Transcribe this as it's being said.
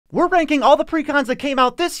We're ranking all the precons that came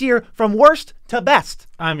out this year from worst to best.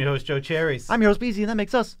 I'm your host, Joe Cherries. I'm your host, BZ, and that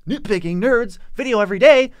makes us Nitpicking Nerds. Video every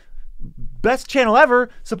day. Best channel ever.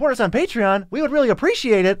 Support us on Patreon. We would really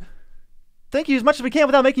appreciate it. Thank you as much as we can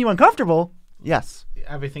without making you uncomfortable. Yes.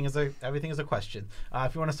 Everything is a question.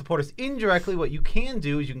 If you want to support us indirectly, what you can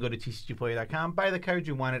do is you can go to tcgplayer.com, buy the cards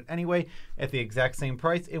you wanted anyway at the exact same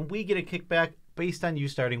price, and we get a kickback based on you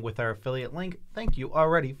starting with our affiliate link. Thank you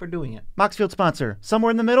already for doing it. Moxfield sponsor. Somewhere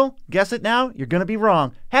in the middle. Guess it now. You're going to be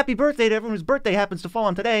wrong. Happy birthday to everyone whose birthday happens to fall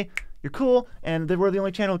on today. You're cool, and we're the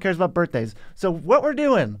only channel who cares about birthdays. So what we're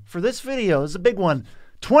doing for this video is a big one.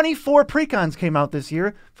 24 precons came out this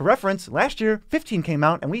year. For reference, last year 15 came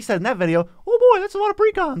out, and we said in that video, "Oh boy, that's a lot of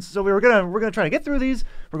precons." So we're gonna try to get through these.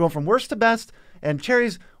 We're going from worst to best. And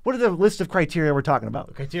Cherries, what are the list of criteria we're talking about?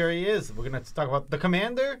 The criteria is we're gonna talk about the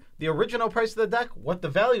commander, the original price of the deck, what the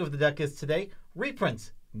value of the deck is today,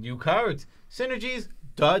 reprints, new cards, synergies,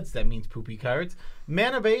 duds, that means poopy cards,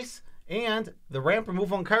 mana base, and the ramp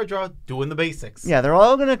removal and card draw, doing the basics. Yeah, they're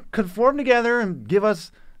all gonna conform together and give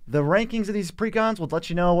us the rankings of these precons. We'll let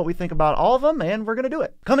you know what we think about all of them, and we're going to do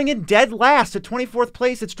it. Coming in dead last at 24th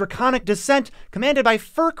place, it's Draconic Descent, commanded by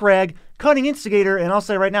Furkrag, Cunning Instigator, and I'll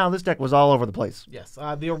say right now, this deck was all over the place. Yes,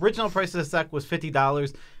 the original price of this deck was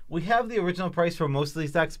 $50. We have the original price for most of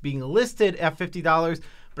these decks being listed at $50,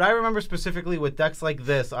 but I remember specifically with decks like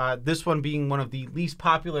this one being one of the least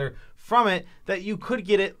popular from it, that you could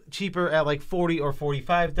get it cheaper at like $40 or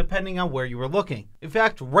 $45, depending on where you were looking. In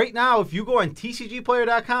fact, right now, if you go on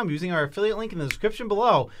tcgplayer.com using our affiliate link in the description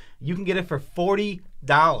below, you can get it for $40.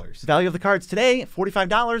 Value of the cards today,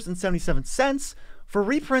 $45.77. For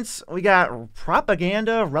reprints, we got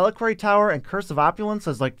Propaganda, Reliquary Tower, and Curse of Opulence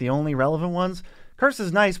as like the only relevant ones. Curse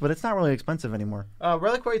is nice, but it's not really expensive anymore.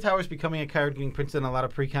 Reliquary Tower is becoming a card getting printed in a lot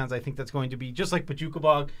of precons. I think that's going to be just like Pajuka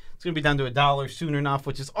Bog. It's going to be down to $1 soon enough,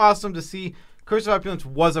 which is awesome to see. Curse of Opulence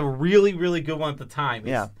was a really, really good one at the time.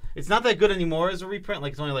 It's not that good anymore as a reprint.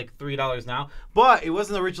 Like, it's only like $3 now. But it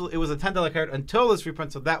wasn't original. It was a $10 card until this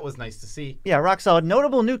reprint, so that was nice to see. Yeah, rock solid.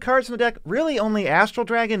 Notable new cards in the deck. Really only Astral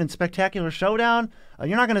Dragon and Spectacular Showdown.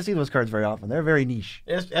 You're not going to see those cards very often. They're very niche.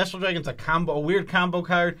 Astral Dragon's a weird combo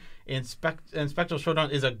card, and Spectral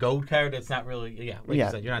Showdown is a gold card. It's not really, you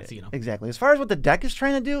said, you're not seeing them. Exactly. As far as what the deck is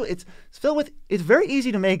trying to do, it's very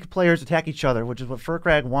easy to make players attack each other, which is what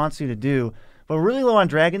Furkrag wants you to do. But we're really low on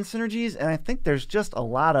dragon synergies, and I think there's just a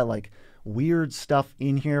lot of like weird stuff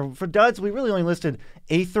in here. For duds, we really only listed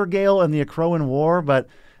Aether Gale and the Akroan War, but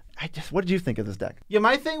what did you think of this deck? Yeah,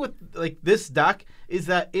 my thing with like this deck is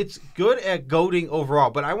that it's good at goading overall,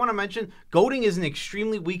 but I want to mention goading is an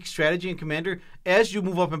extremely weak strategy in Commander as you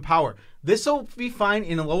move up in power. This will be fine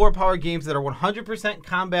in lower power games that are 100%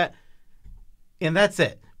 combat, and that's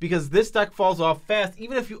it. Because this deck falls off fast.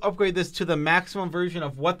 Even if you upgrade this to the maximum version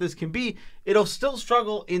of what this can be, it'll still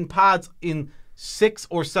struggle in pods in 6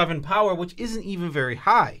 or 7 power, which isn't even very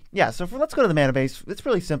high. Yeah, so let's go to the mana base. It's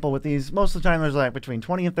really simple with these. Most of the time there's like between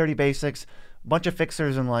 20 and 30 basics, a bunch of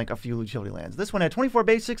fixers, and like a few utility lands. This one had 24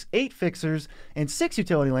 basics, 8 fixers, and 6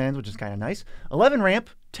 utility lands, which is kind of nice. 11 ramp,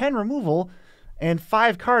 10 removal, and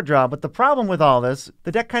 5 card draw. But the problem with all this,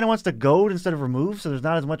 the deck kind of wants to goad instead of remove, so there's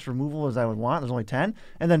not as much removal as I would want. There's only 10.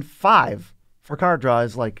 And then 5 for card draw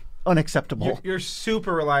is like unacceptable. You're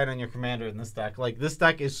super reliant on your commander in this deck. Like, this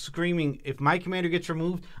deck is screaming, if my commander gets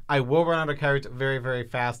removed, I will run out of cards very, very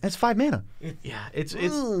fast. It's 5 mana.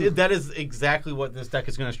 That is exactly what this deck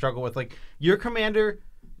is going to struggle with. Like, your commander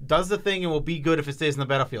does the thing and will be good if it stays in the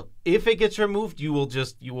battlefield. If it gets removed, you will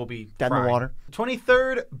be dead in the water.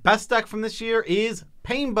 23rd best deck from this year is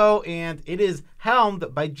Painbow, and it is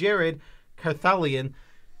helmed by Jared Carthalion.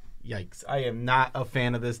 Yikes, I am not a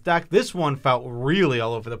fan of this deck. This one felt really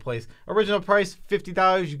all over the place. Original price,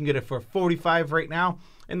 $50. You can get it for $45 right now.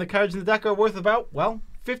 And the cards in the deck are worth about, well,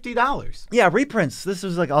 $50. Yeah, reprints. This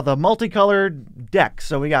is like all the multicolored decks.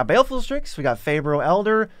 So we got Baleful Strix, we got Fabro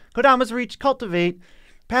Elder, Kodama's Reach, Cultivate,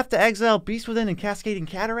 Path to Exile, Beast Within, and Cascading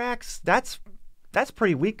Cataracts. That's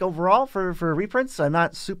pretty weak overall for reprints. I'm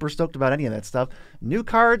not super stoked about any of that stuff. New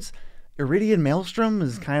cards. Iridian Maelstrom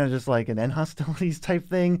is kind of just like an end hostilities type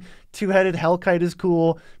thing. Two-headed Hellkite is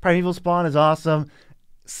cool. Primeval Spawn is awesome.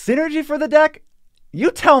 Synergy for the deck?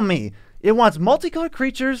 You tell me. It wants multicolored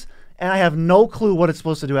creatures, and I have no clue what it's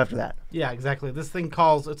supposed to do after that. Yeah, exactly. This thing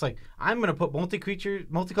calls, it's like, I'm going to put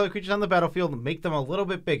multicolored creatures on the battlefield and make them a little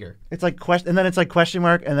bit bigger. It's like and then it's like question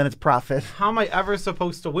mark, and then it's profit. How am I ever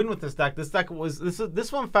supposed to win with this deck?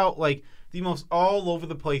 This one felt like the most all over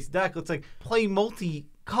the place deck. It's like, play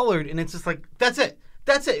multicolored, and it's just like, that's it.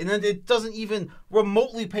 That's it. And then it doesn't even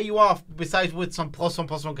remotely pay you off besides with some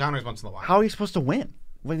 +1/+1 counters once in a while. How are you supposed to win?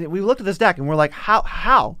 We looked at this deck and we're like, how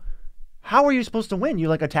are you supposed to win? You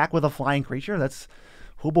like attack with a flying creature? That's,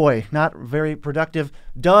 oh boy, not very productive.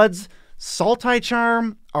 Duds, Sultai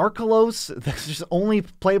Charm, Arkalos, that's just only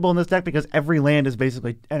playable in this deck because every land is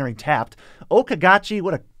basically entering tapped. Okagachi,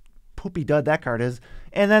 what a poopy dud that card is.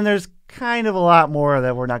 And then there's kind of a lot more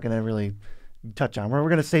that we're not going to really touch on. We're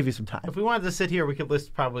going to save you some time. If we wanted to sit here, we could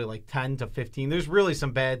list probably like 10 to 15. There's really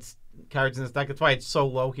some bad cards in this deck. That's why it's so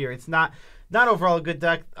low here. It's not overall a good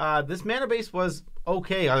deck. This mana base was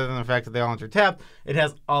okay, other than the fact that they all enter tapped. It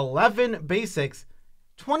has 11 basics,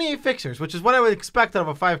 28 fixers, which is what I would expect out of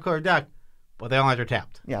a 5-color deck, but they all enter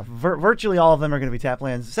tapped. Yeah, virtually all of them are going to be tap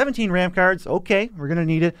lands. 17 ramp cards, okay, we're going to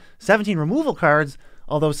need it. 17 removal cards,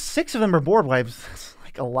 although 6 of them are board wipes. That's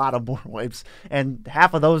like a lot of board wipes, and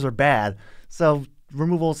half of those are bad. So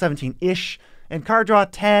removal 17-ish, and card draw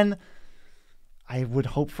 10. I would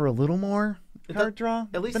hope for a little more card draw.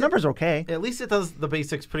 At least the numbers are okay. At least it does the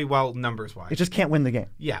basics pretty well numbers-wise. It just can't win the game.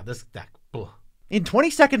 Yeah, this deck. Ugh. In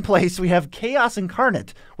 22nd place, we have Chaos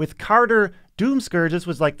Incarnate with Carter Doomscourge. This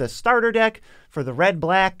was like the starter deck for the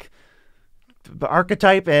red-black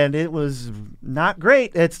archetype, and it was not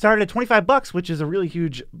great. It started at $25, which is a really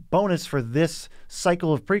huge bonus for this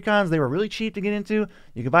cycle of precons. They were really cheap to get into.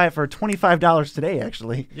 You can buy it for $25 today,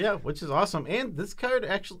 actually. Yeah, which is awesome. And this card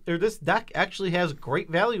actually, or this deck actually has great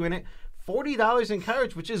value in it. $40 in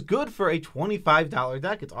cards, which is good for a $25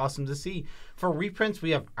 deck. It's awesome to see. For reprints,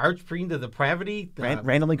 we have Archfiend to Depravity.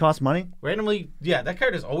 Randomly cost money? Randomly, yeah, that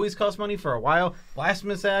card has always cost money for a while.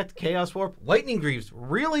 Blasphemous Act, Chaos Warp, Lightning Greaves.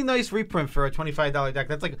 Really nice reprint for a $25 deck.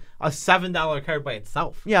 That's like a $7 card by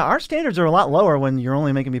itself. Yeah, our standards are a lot lower when you're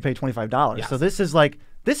only making me pay $25. Yes. So this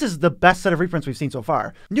is the best set of reprints we've seen so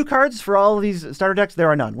far. New cards for all of these starter decks, there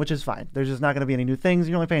are none, which is fine. There's just not going to be any new things.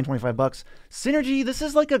 You're only paying $25. Synergy, this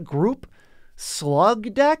is like a group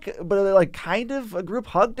slug deck, but like kind of a group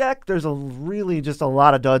hug deck. There's really just a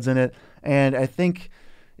lot of duds in it. And I think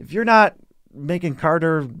if you're not making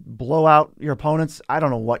Carter blow out your opponents, I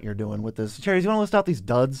don't know what you're doing with this. Cherry, do you want to list out these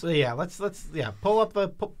duds? Yeah, let's pull up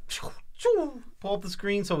the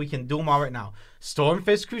screen so we can do them all right now.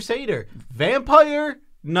 Stormfist Crusader, Vampire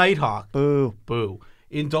Nighthawk, Boo.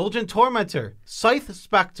 Indulgent Tormentor, Scythe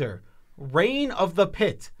Spectre, Reign of the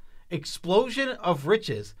Pit, Explosion of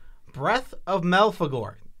Riches, Breath of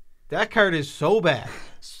Malfagor. That card is so bad.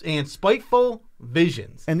 And Spiteful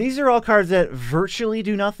Visions. And these are all cards that virtually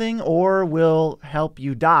do nothing or will help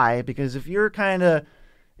you die, because if your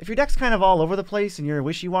deck's kind of all over the place and you're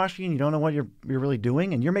wishy-washy and you don't know what you're really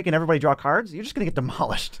doing and you're making everybody draw cards, you're just going to get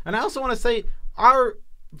demolished. And I also want to say,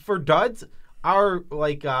 for duds, our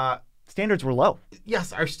standards were low.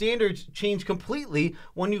 Yes, our standards change completely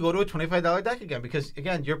when you go to a $25 deck again, because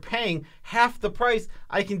again, you're paying half the price.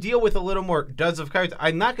 I can deal with a little more duds of cards.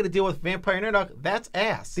 I'm not going to deal with Vampire Nighthawk. That's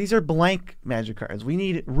ass. These are blank Magic cards. We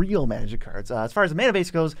need real Magic cards. As far as the mana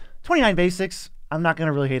base goes, 29 basics. I'm not going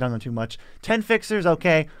to really hate on them too much. 10 fixers,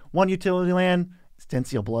 okay. 1 utility land.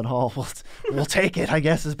 Stencial Bloodhall. We'll take it, I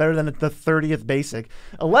guess. It's better than the 30th basic.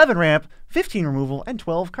 11 ramp, 15 removal, and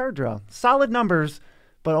 12 card draw. Solid numbers.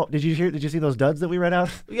 But did you see those duds that we read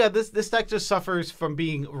out? Yeah, this deck just suffers from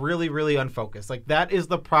being really, really unfocused. Like, that is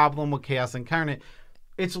the problem with Chaos Incarnate.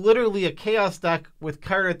 It's literally a Chaos deck with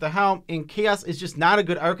Carter at the helm, and Chaos is just not a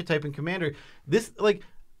good archetype in Commander.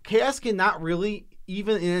 Chaos cannot really,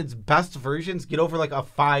 even in its best versions, get over like a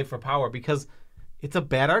 5 for power because it's a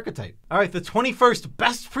bad archetype. All right, the 21st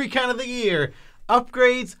best precon of the year.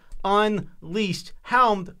 Upgrades Unleashed.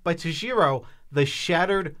 Helmed by Tajiro, the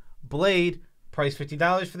Shattered Blade. Price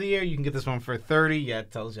 $50 for the year. You can get this one for $30. Yeah, it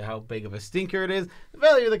tells you how big of a stinker it is. The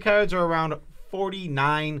value of the cards are around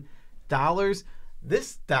 $49.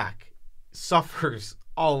 This deck suffers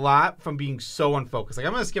a lot from being so unfocused. Like,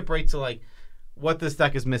 I'm going to skip right to what this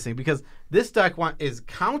deck is missing, because this deck is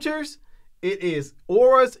counters, it is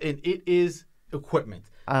auras, and it is equipment.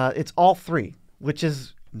 It's all three, which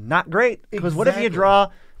is not great, because Exactly.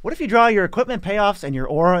 What if you draw your equipment payoffs and your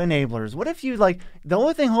aura enablers? What if you, the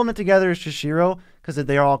only thing holding it together is Shishiro, because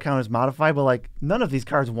they all count as modified, but, none of these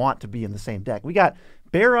cards want to be in the same deck. We got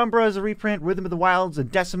Bear Umbra as a reprint, Rhythm of the Wilds,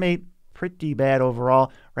 and Decimate. Pretty bad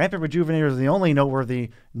overall. Rampant Rejuvenator is the only noteworthy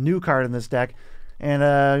new card in this deck. And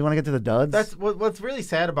you want to get to the duds? That's what's really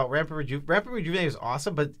sad about Rampant Rejuvenator is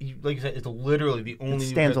awesome, but like you said, it's literally the only. It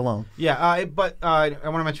stands alone. Yeah, but I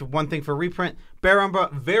want to mention one thing for reprint. Bear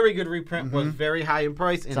Umbra, very good reprint, was very high in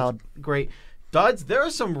price and Solid. it's great. Duds, there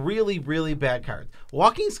are some really, really bad cards.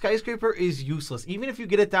 Walking Skyscraper is useless. Even if you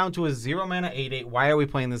get it down to a 0 mana 8/8, why are we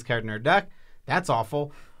playing this card in our deck? That's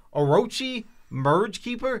awful. Orochi, Merge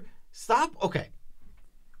Keeper, stop. Okay.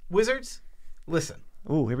 Wizards, listen.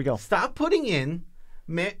 Ooh, here we go. Stop putting in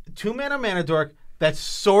 2 mana mana dork that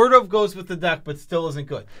sort of goes with the deck, but still isn't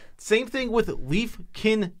good. Same thing with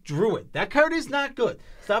Leafkin Druid. That card is not good.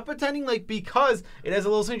 Stop pretending like because it has a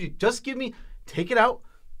little synergy. Just take it out,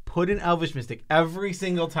 put in Elvish Mystic every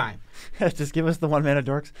single time. Just give us the 1 mana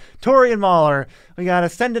dorks. Torian Mauler. We got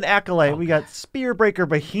Ascendant Acolyte. We got Spearbreaker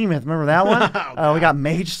Behemoth. Remember that one? We got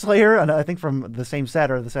Mage Slayer, I think from the same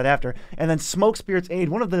set or the set after. And then Smoke Spirit's Aid.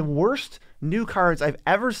 One of the worst new cards I've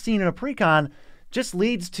ever seen in a precon. Just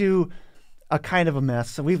leads to a kind of a mess.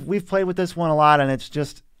 So we've played with this one a lot, and it's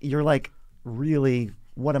just, you're like, really,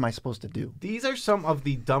 what am I supposed to do? These are some of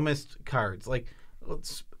the dumbest cards. Like,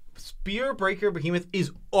 Spearbreaker Behemoth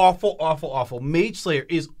is awful, awful, awful. Mage Slayer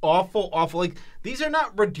is awful, awful. Like, these are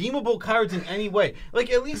not redeemable cards in any way. Like,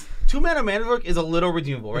 at least 2 mana mana dork is a little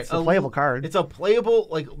redeemable, right? It's a playable card. It's a playable,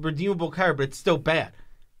 like, redeemable card, but it's still bad.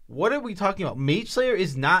 What are we talking about? Mage Slayer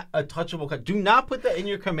is not a touchable card. Do not put that in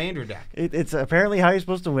your commander deck. It's apparently how you're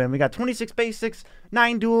supposed to win. We got 26 basics,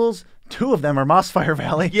 9 duels. 2 of them are Mossfire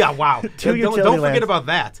Valley. Yeah, wow. Don't forget about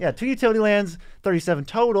that. Yeah, 2 utility lands, 37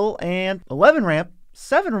 total, and 11 ramp,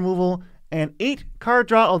 7 removal, and 8 card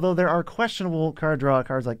draw, although there are questionable card draw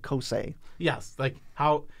cards like Kosei. Yes, like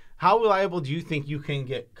how reliable do you think you can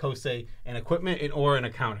get Kosei and equipment or in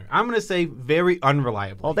a counter? I'm going to say very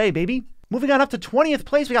unreliable. All day, baby. Moving on up to 20th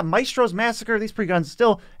place, we got Maestro's Massacre. These precons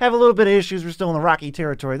still have a little bit of issues. We're still in the rocky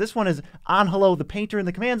territory. This one is on Hello the Painter in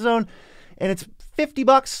the command zone, and it's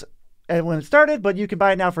 $50 when it started, but you can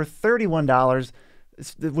buy it now for $31.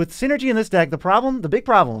 With synergy in this deck, the big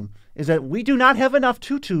problem, is that we do not have enough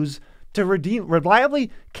tutus to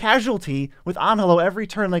reliably casualty with on Hello every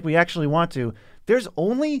turn like we actually want to. There's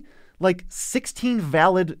only like 16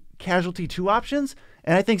 valid casualty 2 options.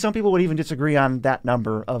 And I think some people would even disagree on that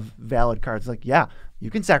number of valid cards. Like, yeah, you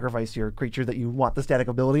can sacrifice your creature that you want the static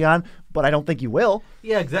ability on, but I don't think you will.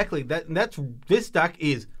 Yeah, exactly. This deck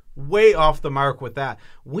is way off the mark with that.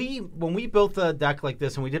 When we built a deck like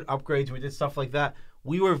this and we did upgrades, we did stuff like that,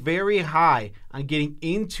 we were very high on getting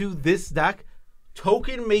into this deck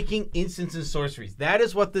token making instants and sorceries. That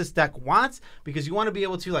is what this deck wants, because you want to be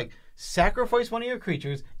able to like sacrifice one of your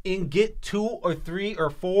creatures and get 2 or 3 or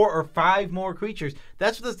 4 or 5 more creatures.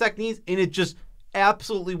 That's what this deck needs, and it just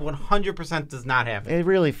absolutely 100% does not have it. It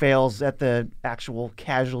really fails at the actual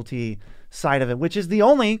casualty side of it, which is the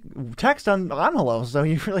only text on Hello, so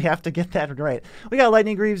you really have to get that right. We got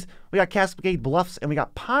Lightning Greaves, we got Cascade Bluffs, and we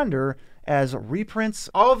got Ponder as reprints.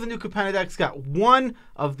 All of the new Capenna decks got one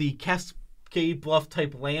of the Cascade Bluff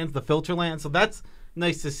type lands, the filter land, so that's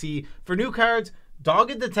nice to see. For new cards,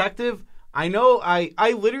 Dogged Detective, I know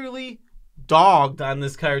I literally dogged on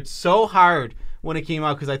this card so hard when it came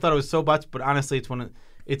out because I thought it was so butts, but honestly,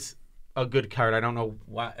 it's a good card. I don't know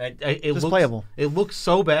why. It looks playable. It looks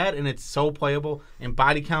so bad, and it's so playable. And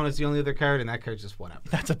Body Count is the only other card, and that card's just whatever.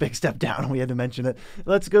 That's a big step down. We had to mention it.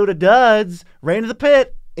 Let's go to Duds. Reign of the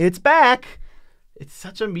Pit. It's back. It's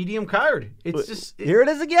such a medium card. It's just... Here it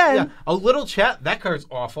is again. Yeah, a little chat. That card's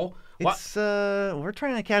awful. We're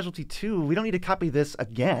trying a casualty 2. We don't need to copy this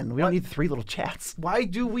again. We don't need 3 little chats. Why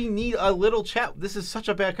do we need a little chat? This is such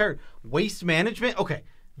a bad card. Waste Management. Okay,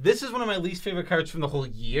 this is one of my least favorite cards from the whole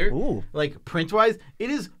year. Ooh. Like print-wise, it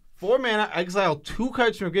is 4 mana, exile 2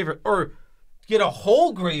 cards from your graveyard, or get a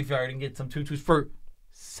whole graveyard and get some 2/2s for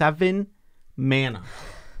 7 mana.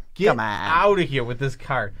 Get out of here with this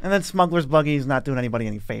card. And then Smuggler's Buggy is not doing anybody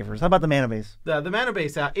any favors. How about the mana base? The mana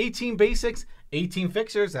base, 18 basics, 18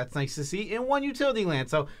 fixers. That's nice to see. And 1 utility land.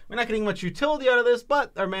 So we're not getting much utility out of this,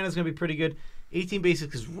 but our mana is going to be pretty good. 18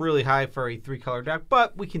 basics is really high for a 3-color deck,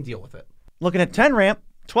 but we can deal with it. Looking at 10 ramp,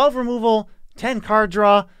 12 removal, 10 card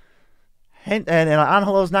draw. And on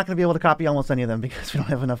Hello is not going to be able to copy almost any of them because we don't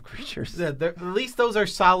have enough creatures. Yeah, at least those are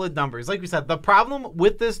solid numbers. Like we said, the problem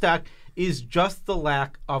with this deck is just the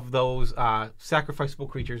lack of those sacrificable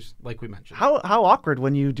creatures, like we mentioned. How awkward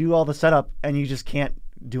when you do all the setup and you just can't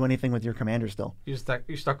do anything with your commander still. You're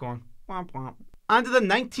stuck going womp womp. On to the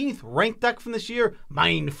 19th ranked deck from this year,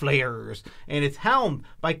 Mind Flayers. And it's helmed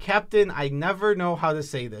by Captain, I never know how to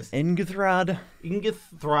say this. Ingthrod,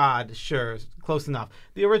 sure, close enough.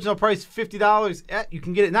 The original price, $50. You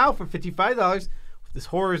can get it now for $55. This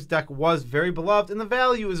Horrors deck was very beloved, and the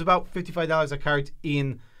value is about $55 a card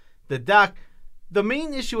in the deck. The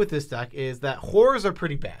main issue with this deck is that Horrors are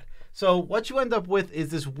pretty bad. So what you end up with is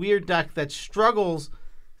this weird deck that struggles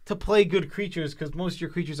to play good creatures because most of your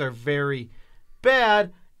creatures are very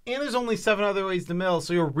bad, and there's only 7 other ways to mill,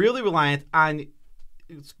 so you're really reliant on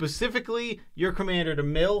specifically your commander to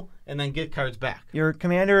mill and then get cards back. Your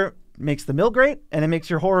commander makes the mill great, and it makes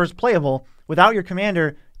your Horrors playable. Without your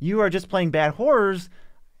commander, you are just playing bad Horrors,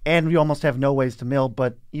 and you almost have no ways to mill,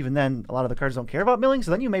 but even then, a lot of the cards don't care about milling,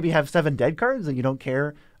 so then you maybe have 7 dead cards that you don't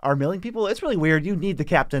care are milling people. It's really weird. You need the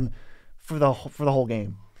captain for the whole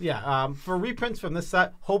game. Yeah, for reprints from this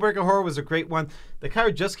set, Hullbreaker Horror was a great one. The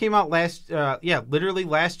card just came out literally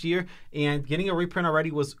last year, and getting a reprint already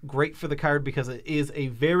was great for the card because it is a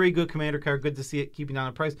very good commander card. Good to see it keeping down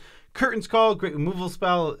in price. Curtain's Call, great removal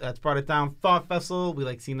spell. That's brought it down. Thought Vessel, we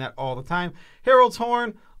like seeing that all the time. Herald's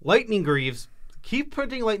Horn, Lightning Greaves. Keep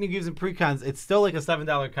printing Lightning Greaves and Precons. It's still like a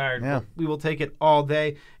 $7 card. Yeah. We will take it all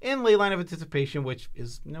day. And Leyline of Anticipation, which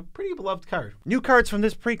is pretty beloved card. New cards from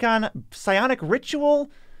this Precon: Psionic Ritual,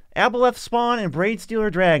 Aboleth Spawn, and Braid Stealer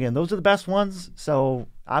Dragon. Those are the best ones, so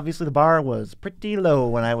obviously the bar was pretty low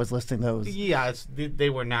when I was listing those. Yeah, they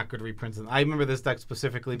were not good reprints. I remember this deck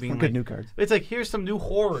specifically being good new cards. It's like, here's some new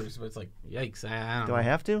horrors, but it's like, yikes, I don't know. Do I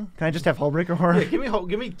have to? Can I just have Hullbreaker Horror? Yeah,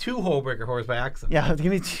 give me 2 Hullbreaker Horrors by accident. Yeah,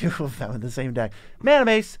 give me 2 of them in the same deck. Mana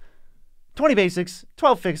base, 20 basics,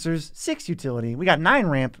 12 fixers, 6 utility. We got 9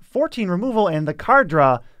 ramp, 14 removal, and the card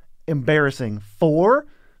draw, embarrassing. 4?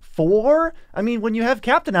 I mean, when you have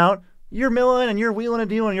Captain out, you're milling and you're wheeling a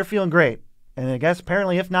deal and you're feeling great. And I guess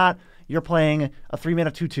apparently, if not, you're playing a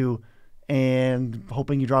 3-mana 2/2 and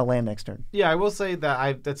hoping you draw land next turn. Yeah, I will say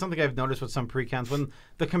that that's something I've noticed with some precons. When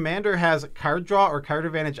the commander has card draw or card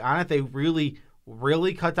advantage on it, they really,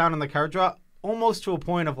 really cut down on the card draw, almost to a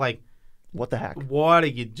point of like, what the heck? What are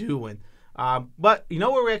you doing? But you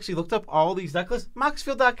know where we actually looked up all these deck lists?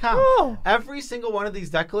 Moxfield.com. Oh. Every single one of these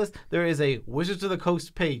deck lists, there is a Wizards of the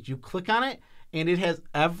Coast page. You click on it, and it has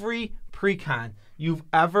every precon you've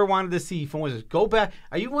ever wanted to see from Wizards. Go back.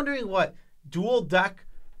 Are you wondering what dual deck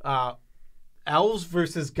elves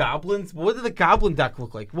versus goblins? What did the goblin deck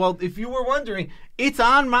look like? Well, if you were wondering, it's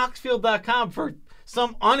on Moxfield.com for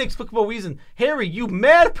some inexplicable reason. Harry, you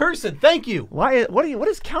mad person, thank you. What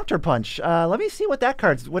is Counterpunch? Let me see what that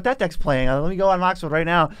deck's playing. Let me go on Moxfield right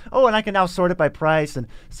now. Oh, and I can now sort it by price and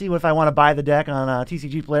see if I want to buy the deck on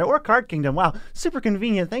TCG Player or Card Kingdom. Wow, super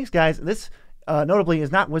convenient. Thanks, guys. This notably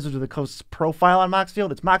is not Wizards of the Coast's profile on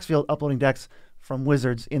Moxfield. It's Moxfield uploading decks from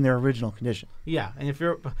Wizards in their original condition. Yeah, and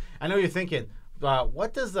I know you're thinking,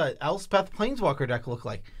 what does the Elspeth Planeswalker deck look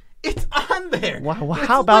like? It's on there. Wow,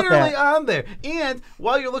 how about that? It's literally on there. And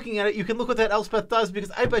while you're looking at it, you can look what that Elspeth does,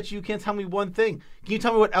 because I bet you can't tell me one thing. Can you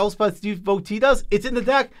tell me what Elspeth's devotee does? It's in the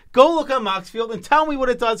deck. Go look on Moxfield and tell me what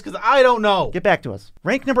it does, because I don't know. Get back to us.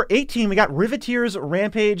 Rank number 18, we got Riveteer's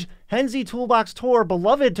Rampage, Henzi Toolbox Tour,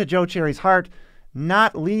 beloved to Joe Cherry's heart,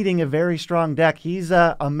 not leading a very strong deck. He's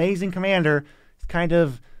an amazing commander. He's kind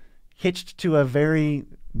of hitched to a very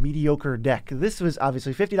mediocre deck. This was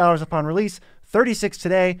obviously $50 upon release, $36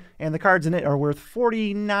 today, and the cards in it are worth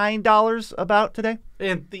 $49 about today.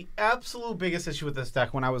 And the absolute biggest issue with this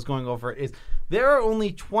deck when I was going over it is there are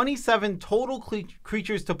only 27 total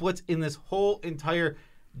creatures to blitz in this whole entire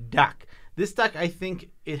deck. This deck, I think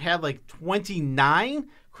it had like 29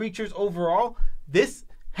 creatures overall. This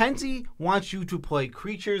Henty wants you to play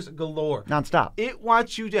creatures galore. Nonstop. It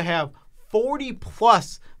wants you to have 40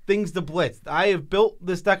 plus things to blitz. I have built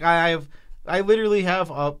this deck. I literally have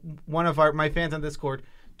one of my fans on Discord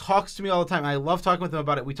talks to me all the time. I love talking with him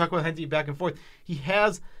about it. We talk about Henty back and forth. He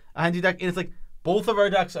has a Henty deck, and it's like both of our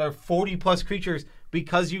decks are 40 plus creatures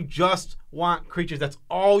because you just want creatures. That's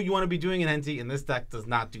all you want to be doing in Henty, and this deck does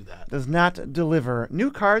not do that. Does not deliver. New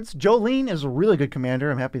cards. Jolene is a really good commander.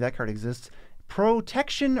 I'm happy that card exists.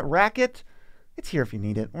 Protection Racket. It's here if you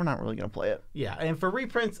need it. We're not really going to play it. Yeah, and for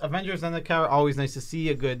reprints, Avengers on the card, always nice to see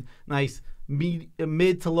a good, nice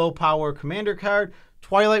mid to low power commander card.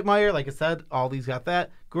 Twilight Mire, like I said, all these got that.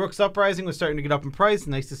 Garruk's Uprising was starting to get up in price.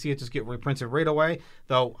 Nice to see it just get reprinted right away.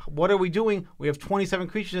 Though, what are we doing? We have 27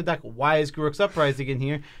 creatures in the deck. Why is Garruk's Uprising in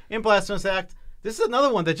here? And Blasphemous Act. This is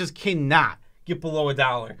another one that just cannot get below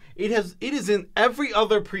 $1. It is in every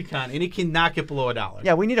other precon, and it cannot get below $1.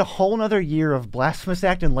 Yeah, we need a whole nother year of Blasphemous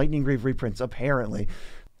Act and Lightning Greave reprints, apparently.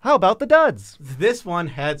 How about the duds? This one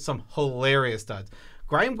had some hilarious duds.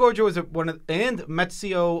 Grime Gorger was and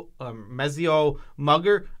Mezio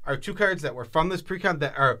Mugger are 2 cards that were from this precon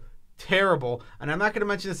that are terrible. And I'm not going to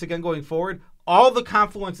mention this again going forward. All the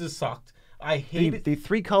confluences sucked. I hate it. The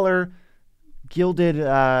 3-color gilded,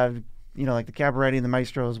 like the Cabaretti and the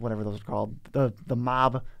Maestros, whatever those are called, the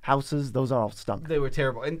mob houses, those all stunk. They were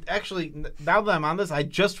terrible. And actually, now that I'm on this, I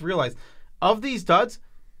just realized, of these duds,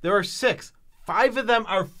 there are 6. 5 of them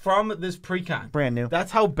are from this precon. Brand new.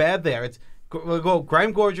 That's how bad they are. We'll go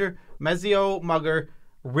Grime Gorger, Mezio Mugger,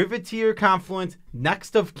 Riveteer Confluence,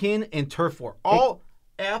 Next of Kin, and Turf War.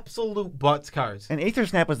 absolute butts cards. And Aether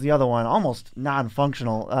Snap was the other one, almost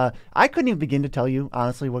non-functional. I couldn't even begin to tell you,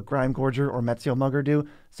 honestly, what Grime Gorger or Metzio Mugger do,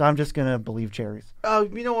 so I'm just going to believe cherries.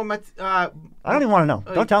 You know what, I don't even want to know.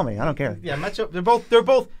 Don't tell me. I don't care. Yeah, Metzio, they're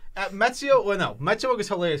both, Metzio, well, no, Metzio Mugger is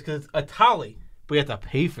hilarious because it's a Tali, but you have to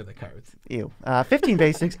pay for the cards. Ew. 15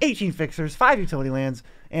 basics, 18 fixers, 5 utility lands,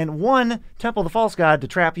 and 1 Temple of the False God to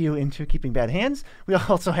trap you into keeping bad hands. We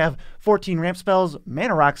also have 14 ramp spells.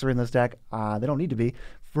 Mana rocks are in this deck. They don't need to be.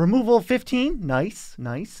 Removal 15. Nice.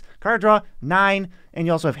 Card draw 9. And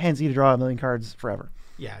you also have Henzi to draw 1,000,000 cards forever.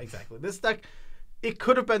 Yeah, exactly. This deck, it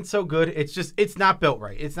could have been so good. It's not built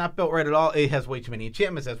right. It's not built right at all. It has way too many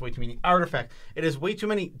enchantments. It has way too many artifacts. It has way too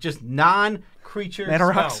many just non-creature Mana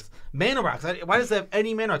spells. rocks. Mana rocks. Why does it have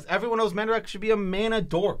any mana rocks? Everyone knows mana rocks should be a mana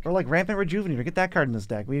dork. Or like Rampant Rejuvenator. Get that card in this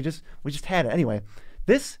deck. We just had it. Anyway,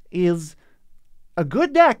 this is a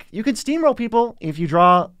good deck. You can steamroll people if you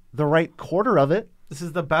draw the right quarter of it. This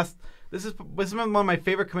is the best. This is one of my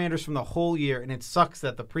favorite commanders from the whole year, and it sucks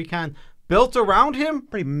that the precon built around him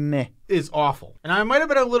Pretty meh. is awful. And I might have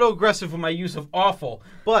been a little aggressive with my use of awful,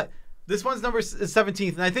 but this one's number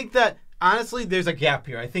 17th, and I think that honestly there's a gap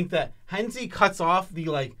here. I think that Henzi cuts off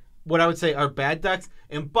the what I would say are bad decks,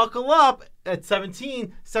 and Buckle Up at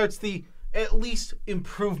 17 starts the at least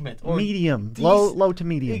improvement or Medium, low to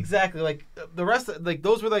medium. Exactly. Like the rest,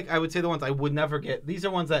 those were I would say the ones I would never get. These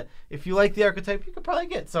are ones that if you like the archetype, you could probably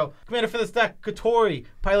get. So commander for this deck, Kotori,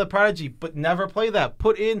 Pilot Prodigy, but never play that.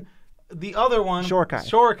 Put in the other one,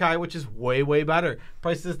 Shorakai, which is way better.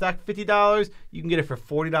 Price of this deck $50. You can get it for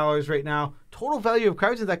 $40 right now. Total value of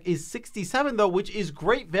cards in the deck is $67 though, which is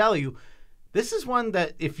great value. This is one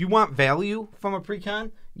that if you want value from a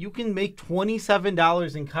precon, you can make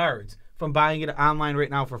 $27 in cards from buying it online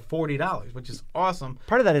right now for $40, which is awesome.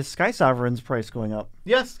 Part of that is Sky Sovereign's price going up.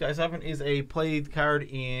 Yes, Sky Sovereign is a played card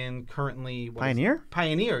in currently Pioneer?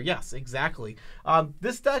 Pioneer, yes, exactly.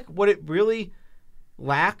 This deck, what it really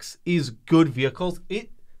lacks is good vehicles.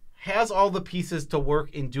 It has all the pieces to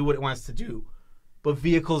work and do what it wants to do, but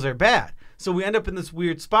vehicles are bad. So we end up in this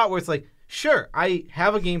weird spot where it's like, sure, I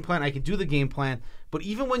have a game plan, I can do the game plan, but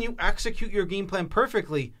even when you execute your game plan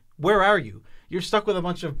perfectly, where are you? You're stuck with a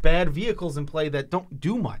bunch of bad vehicles in play that don't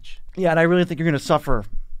do much. Yeah, and I really think you're going to suffer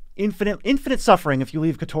infinite suffering if you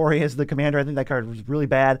leave Kotori as the commander. I think that card was really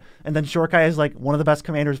bad. And then Shorakai is one of the best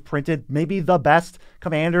commanders printed, maybe the best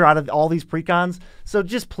commander out of all these precons. So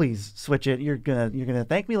just please switch it. You're gonna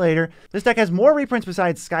thank me later. This deck has more reprints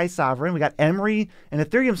besides Sky Sovereign. We got Emery and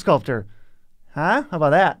Ethereum Sculptor. Huh? How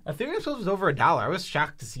about that? Ethereum Sculptor was over $1. I was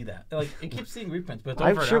shocked to see that. It keeps seeing reprints, but it's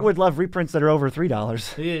over I sure would love reprints that are over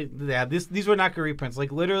 $3. Yeah, these were not good reprints.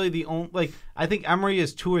 Literally the only I think Emery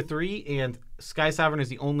is 2 or 3, and Sky Sovereign is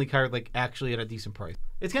the only card actually at a decent price.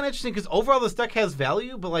 It's kind of interesting because overall this deck has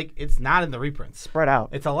value, but it's not in the reprints. Spread out.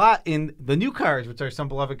 It's a lot in the new cards, which are some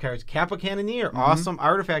beloved cards. Kappa Cannoneer, awesome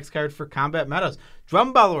artifacts card for combat metas.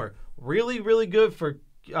 Drum Bellower, really good for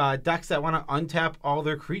decks that want to untap all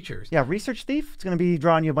their creatures. Yeah, Research Thief. It's going to be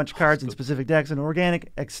drawing you a bunch of cards in specific decks. And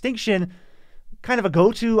Organic Extinction, kind of a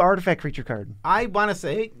go-to artifact creature card. I want to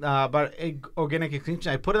say about Organic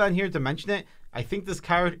Extinction, I put it on here to mention it. I think this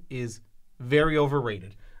card is very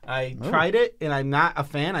overrated. I tried it, and I'm not a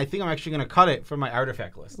fan. I think I'm actually going to cut it from my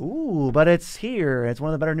artifact list. Ooh, but it's here. It's one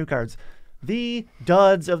of the better new cards. The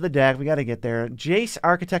duds of the deck. We got to get there. Jace,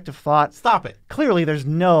 Architect of Thought. Stop it. Clearly, there's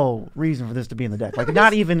no reason for this to be in the deck.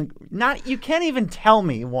 You can't even tell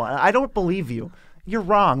me one. I don't believe you. You're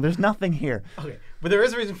wrong. There's nothing here. Okay, but there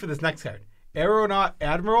is a reason for this next card. Aeronaut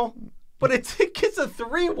Admiral. But it gets a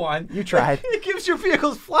 3/1. You tried. It gives your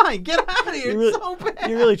vehicles flying. Get out of here. It's so bad.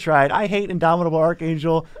 You really tried. I hate Indomitable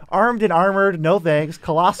Archangel. Armed and Armored. No thanks.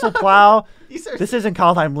 Colossal Plow. This isn't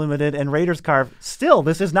Kaldheim Limited. And Raiders Carve. Still,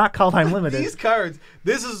 this is not Kaldheim Limited. These cards,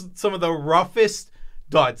 this is some of the roughest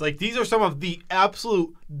duds. These are some of the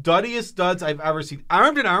absolute duddiest duds I've ever seen.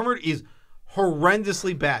 Armed and Armored is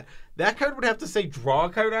horrendously bad. That card would have to say draw a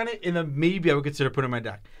card on it, and then maybe I would consider putting it in my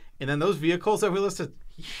deck. And then those vehicles that we listed,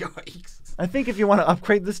 yikes. I think if you want to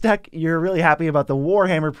upgrade this deck, you're really happy about the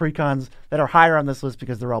Warhammer precons that are higher on this list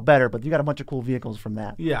because they're all better, but you got a bunch of cool vehicles from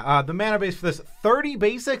that. Yeah, the mana base for this, 30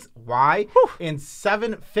 basics, why? Whew. And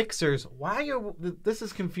 7 fixers. This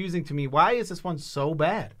is confusing to me. Why is this one so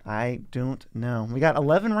bad? I don't know. We got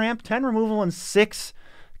 11 ramp, 10 removal, and 6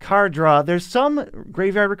 card draw. There's some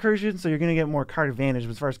graveyard recursion, so you're going to get more card advantage,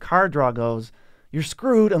 but as far as card draw goes, you're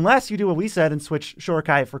screwed unless you do what we said and switch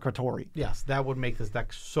Shorakai for Kotori. Yes, that would make this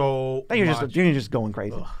deck so then you're just going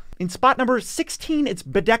crazy. Ugh. In spot number 16, it's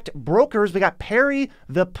Bedecked Brokers. We got Perry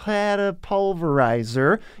the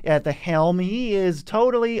Pulverizer at the helm. He is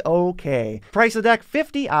totally okay. Price of the deck,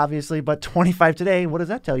 $50, obviously, but $25 today. What does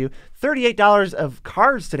that tell you? $38 of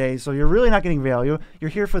cards today, so you're really not getting value.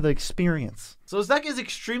 You're here for the experience. So this deck is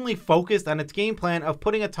extremely focused on its game plan of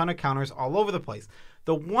putting a ton of counters all over the place.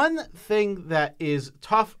 The one thing that is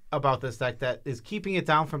tough about this deck that is keeping it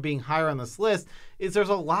down from being higher on this list is there's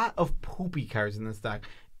a lot of poopy cards in this deck.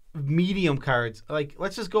 Medium cards. Like,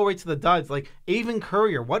 let's just go right to the duds. Like, Avon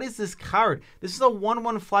Courier. What is this card? This is a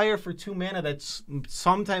 1/1 flyer for 2 mana that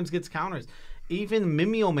sometimes gets counters. Even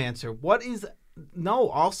Mimeomancer. What is... No,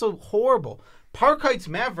 also horrible. Parkite's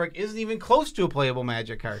Maverick isn't even close to a playable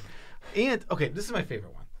Magic card. And, okay, this is my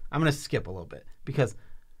favorite one. I'm going to skip a little bit because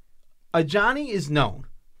Ajani is known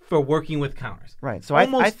for working with counters. Right, so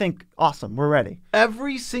I think, awesome, we're ready.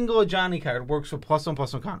 Every single Ajani card works with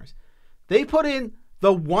 +1/+1 counters. They put in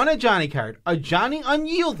the one Ajani card, Ajani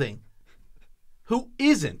Unyielding, who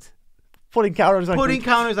isn't putting counters on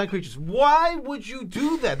creatures. Why would you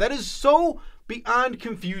do that? That is so beyond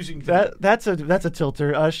confusing to me. That's a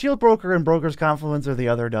tilter. Shield Broker and Broker's Confluence are the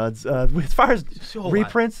other duds. As far as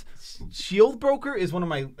reprints, Shield Broker is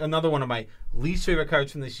another one of my least favorite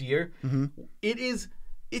cards from this year. Mm-hmm.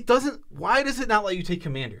 Why does it not let you take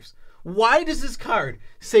commanders? Why does this card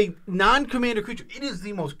say non-commander creature? It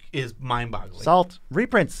is mind-boggling. Salt.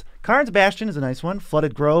 Reprints. Karn's Bastion is a nice one.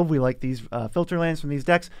 Flooded Grove. We like these filter lands from these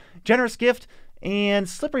decks. Generous Gift. And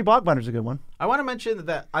Slippery Bogbinder is a good one. I want to mention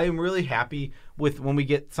that I am really happy with when we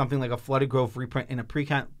get something like a Flooded Grove reprint in a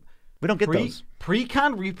Precon. We don't get those.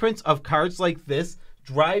 Precon reprints of cards like this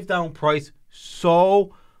drive down price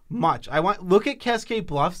so much. Look at Cascade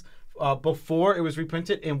Bluffs. Before it was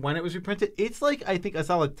reprinted and when it was reprinted, it's like, I think I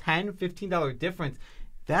saw a $10, $15 difference.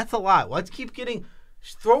 That's a lot. Let's keep getting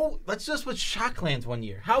let's just put Shocklands one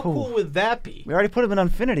year. How cool would that be? We already put them in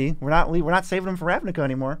Infinity. We're not saving them for Ravnica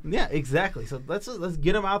anymore. Yeah, exactly. So let's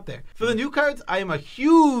get them out there. For the new cards, I am a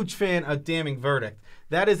huge fan of Damning Verdict.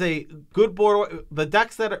 That is a good board. The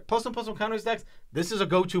decks that are +1/+1 counters decks, this is a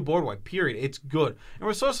go-to board wipe, period. It's good. And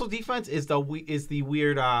Resourceful Defense is the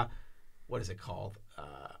weird, what is it called?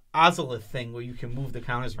 Ozolith thing where you can move the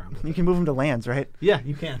counters around. You can move them to lands, right? Yeah,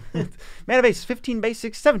 you can. Mana base, 15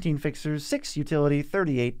 basics, 17 fixers, 6 utility,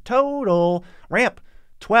 38 total. Ramp,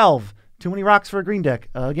 12. Too many rocks for a green deck.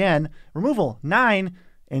 Again, removal, 9.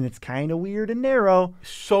 And it's kind of weird and narrow.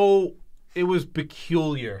 So it was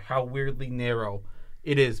peculiar how weirdly narrow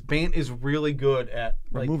it is. Bant is really good at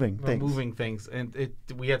removing things. And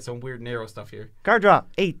we had some weird narrow stuff here. Card draw,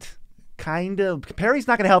 8. Perry's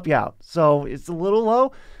not going to help you out. So it's a little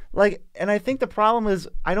low. And I think the problem is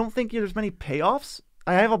I don't think there's many payoffs.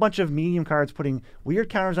 I have a bunch of medium cards putting weird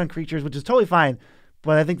counters on creatures, which is totally fine.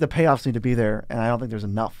 But I think the payoffs need to be there, and I don't think there's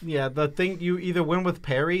enough. Yeah, the thing, you either win with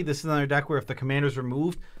Perry. This is another deck where if the commander's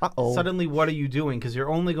removed, suddenly what are you doing? Because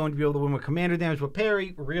you're only going to be able to win with commander damage with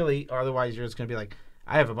Perry, really. Otherwise, you're just going to be like,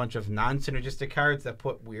 I have a bunch of non-synergistic cards that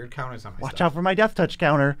put weird counters on my stuff. Watch out for my Death Touch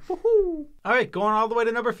counter. Woohoo! All right, going all the way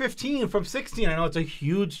to number 15 from 16. I know it's a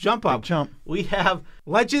huge jump up. Big jump. We have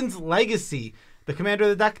Legends Legacy. The commander of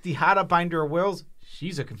the deck, Dihada Binder of Wills.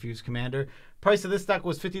 She's a confused commander. Price of this deck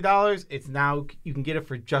was $50. It's now, you can get it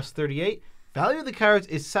for just $38. Value of the cards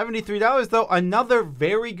is $73, though. Another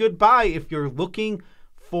very good buy if you're looking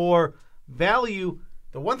for value.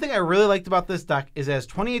 The one thing I really liked about this deck is it has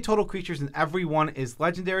 28 total creatures and every one is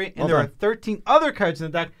legendary. And there are 13 other cards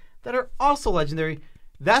in the deck that are also legendary.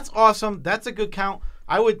 That's awesome. That's a good count.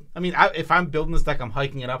 If I'm building this deck, I'm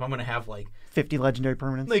hiking it up. I'm going to have 50 legendary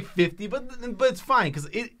permanents. 50, but it's fine because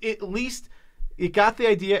it at least it got the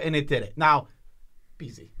idea and it did it. Now,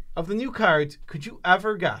 BZ, of the new cards, could you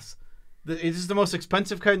ever guess? This is the most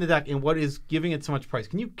expensive card in the deck, and what is giving it so much price?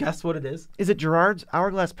 Can you guess what it is? Is it Gerard's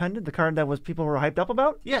Hourglass Pendant, the card that people were hyped up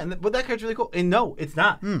about? Yeah, but that card's really cool. And no, it's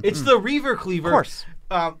not. It's the Reaver Cleaver. Of course.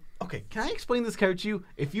 Okay, can I explain this card to you?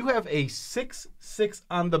 If you have a 6/6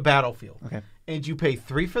 on the battlefield, and you pay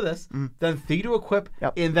 3 for this, then 3 to equip,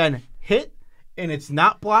 and then hit, and it's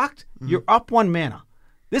not blocked, you're up 1 mana.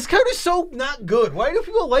 This card is so not good. Why do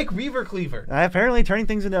people like Reaver Cleaver? Apparently turning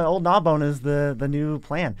things into old Gnawbone is the new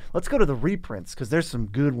plan. Let's go to the reprints, because there's some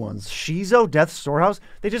good ones. Shizo, Death's Storehouse,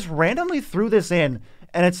 they just randomly threw this in,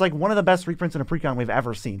 and it's like one of the best reprints in a precon we've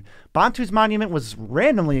ever seen. Bantu's Monument was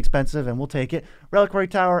randomly expensive, and we'll take it. Reliquary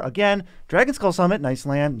Tower, again. Dragon Skull Summit, nice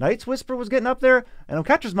land. Knight's Whisper was getting up there, and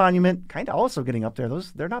Okattra's Monument, kind of also getting up there.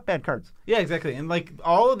 They're not bad cards. Yeah, exactly. And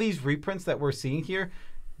all of these reprints that we're seeing here,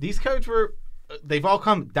 these cards they've all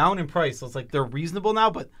come down in price. So it's they're reasonable now,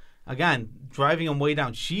 but again, driving him way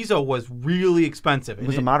down. Shizo was really expensive. It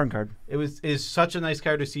was a modern card. It is such a nice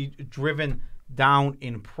card to see driven down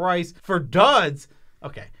in price. For duds,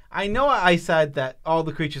 okay, I know I said that all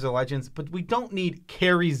the creatures are legends, but we don't need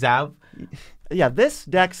Carry Zav. Yeah, this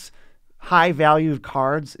deck's high value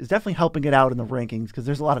cards is definitely helping it out in the rankings because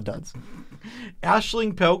there's a lot of duds.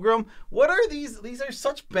 Ashling Pilgrim. What are these? These are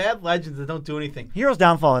such bad legends that don't do anything. Hero's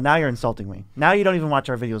Downfall, and now you're insulting me. Now you don't even watch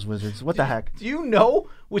our videos, Wizards. What the heck? Do you know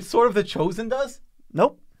what Sword of the Chosen does?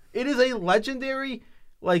 Nope. It is a legendary,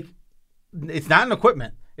 like, it's not an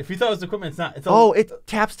equipment. If you thought it was equipment, it's not. It's it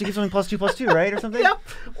taps to give something +2/+2, right, or something? Yep.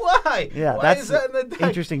 Why? Yeah, Why that's is that in the deck?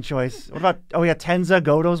 interesting choice. What about, we got Tenza,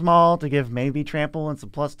 Godo's Maul to give maybe Trample and some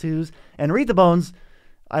 +2s. And Read the Bones.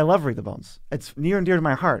 I love Read the Bones. It's near and dear to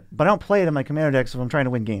my heart, but I don't play it in my commander deck, so I'm trying to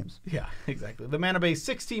win games. Yeah, exactly. The mana base,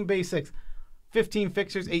 16 basics, 15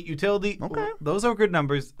 fixers, 8 utility. Okay. Those are good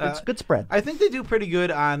numbers. It's a good spread. I think they do pretty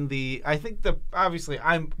good on the. I think obviously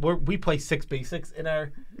we play 6 basics in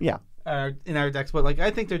our decks, but like I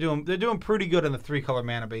think they're doing pretty good on the 3-color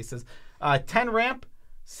mana bases. 10 ramp,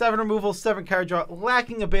 7 removal, 7 card draw,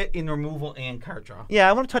 lacking a bit in removal and card draw. Yeah,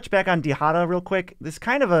 I want to touch back on Dihada real quick. This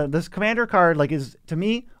commander card like is to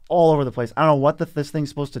me all over the place. I don't know what this thing's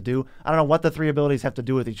supposed to do. I don't know what the 3 abilities have to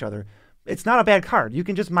do with each other. It's not a bad card. You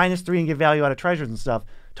can just -3 and get value out of treasures and stuff.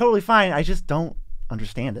 Totally fine. I just don't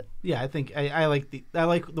understand it. Yeah, I think I like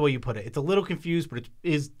the way you put it. It's a little confused, but it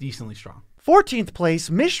is decently strong. 14th place,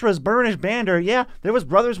 Mishra's Burnish Bander. Yeah, there was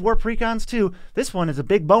Brothers War Precons too. This one is a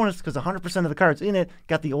big bonus because 100% of the cards in it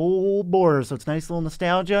got the old border, so it's nice little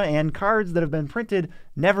nostalgia and cards that have been printed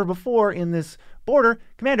never before in this border.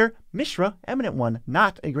 Commander, Mishra, Eminent One.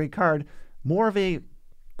 Not a great card. More of a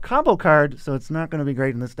combo card, so it's not going to be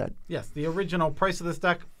great in this deck. Yes, the original price of this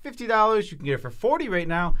deck, $50. You can get it for $40 right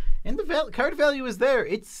now, and the card value is there.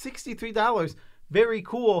 It's $63. Very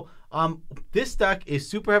cool. This deck is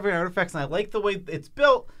super heavy on artifacts, and I like the way it's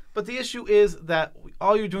built, but the issue is that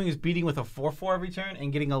all you're doing is beating with a 4/4 every turn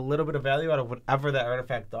and getting a little bit of value out of whatever that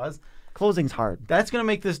artifact does. Closing's hard. That's going to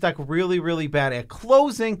make this deck really, really bad at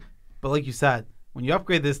closing, but like you said, when you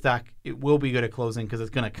upgrade this deck, it will be good at closing because it's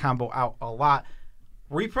going to combo out a lot.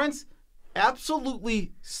 Reprints,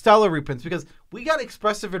 absolutely stellar reprints because we got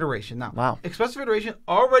Expressive Iteration. Now, wow. Expressive Iteration,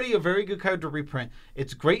 already a very good card to reprint.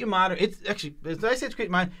 It's great in Modern. It's actually, as I say it's great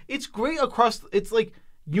in Modern, it's great across, it's like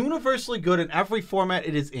universally good in every format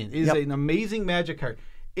it is in. It is an amazing Magic card.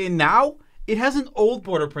 And now, it has an old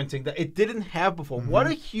border printing that it didn't have before. What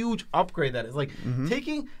a huge upgrade that is. Like,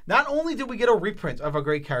 taking, not only did we get a reprint of a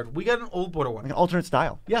great card, we got an old border one. Like an alternate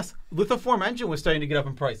style. Yes. Lithoform Engine was starting to get up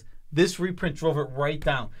in price. This reprint drove it right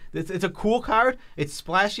down. It's a cool card. It's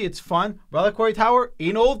splashy. It's fun. Reliquary Tower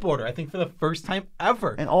in old border, I think for the first time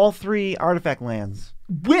ever. And all 3 artifact lands.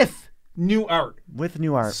 With new art. With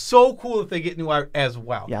new art. So cool if they get new art as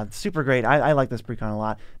well. Yeah, it's super great. I like this precon a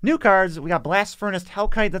lot. New cards, we got Blast Furnace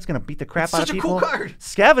Hellkite. That's going to beat the crap out of people. Such a cool card.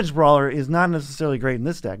 Scavenge Brawler is not necessarily great in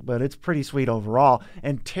this deck, but it's pretty sweet overall.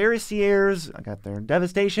 And Terraciers, I got their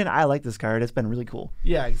Devastation. I like this card. It's been really cool.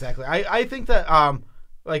 Yeah, exactly. I think that...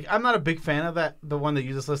 like, I'm not a big fan of that. The one that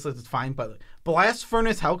you just listed is fine, but Blast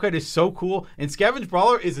Furnace Hellkite is so cool, and Scavenge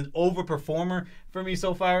Brawler is an overperformer for me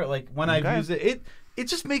so far. Like, when I've used it, it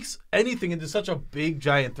just makes anything into such a big,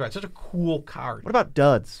 giant threat. Such a cool card. What about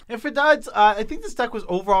duds? And for duds, I think this deck was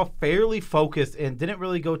overall fairly focused and didn't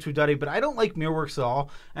really go too duddy, but I don't like Mirrorworks at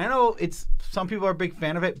all. I know some people are a big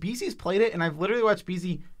fan of it. BZ's played it, and I've literally watched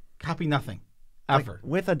BZ copy nothing, ever.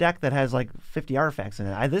 Like, with a deck that has, like, 50 artifacts in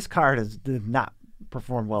it. This card did not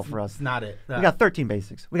perform well for us. It's not it. We got 13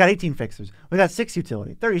 basics. We got 18 fixers. We got 6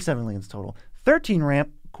 utility. 37 lands total. 13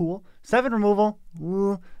 ramp. Cool. 7 removal.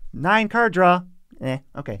 Ooh. 9 card draw.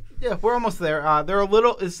 Okay. Yeah, we're almost there.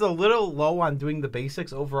 It's a little low on doing the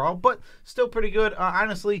basics overall, but still pretty good.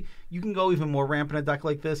 Honestly, you can go even more ramp in a deck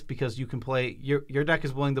like this because you can play your deck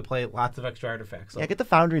is willing to play lots of extra artifacts. So. Yeah, get the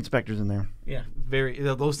Foundry Inspectors in there. Yeah,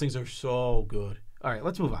 those things are so good. All right,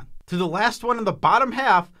 let's move on to the last one in the bottom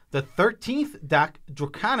half, the 13th deck,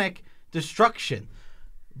 Draconic Destruction.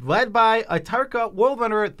 Led by Atarka World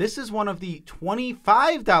Wanderer, this is one of the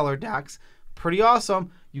 $25 decks. Pretty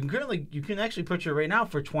awesome. You can actually purchase it right now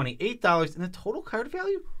for $28, and the total card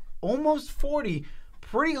value almost $40.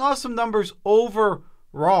 Pretty awesome numbers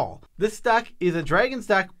overall. This deck is a Dragons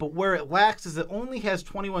deck, but where it lacks is it only has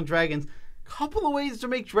 21 dragons. Couple of ways to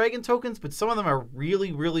make dragon tokens, but some of them are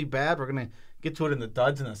really, really bad. We're gonna get to it in the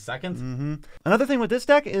duds in a second. Another thing with this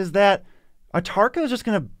deck is that Atarka is just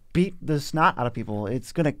going to beat the snot out of people.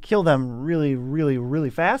 It's going to kill them really, really,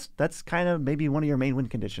 really fast. That's kind of maybe one of your main win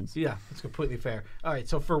conditions. Yeah, that's completely fair. All right,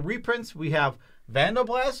 so for reprints, we have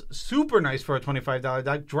Vandablast, super nice for a $25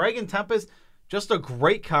 deck. Dragon Tempest, just a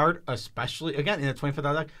great card, especially, again, in a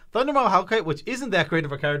 $25 deck. Thundermaw Hellkite, which isn't that great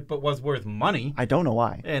of a card, but was worth money. I don't know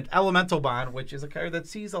why. And Elemental Bond, which is a card that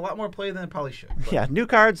sees a lot more play than it probably should. But. Yeah, new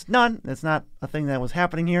cards, none. That's not a thing that was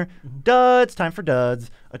happening here. Duds, time for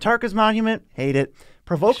duds. Atarka's Monument, hate it.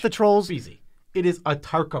 Provoke the Trolls. Easy. It is a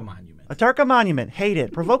Tarka Monument. Atarka Monument, hate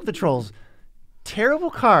it. Provoke the Trolls. Terrible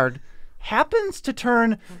card. Happens to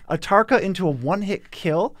turn Atarka into a one-hit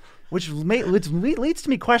kill, which leads to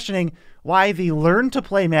me questioning why the Learn to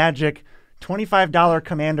Play Magic $25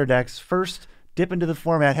 commander decks first dip into the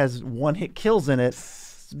format has one-hit kills in it.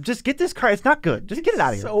 Just get this card. It's not good. Just get it out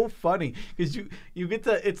of here. So funny because you get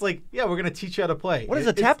to. It's like, yeah, we're gonna teach you how to play. What does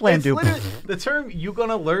a tap land do? The term "you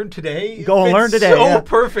gonna learn today" Go and learn today. So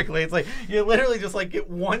perfectly. It's like you literally just like get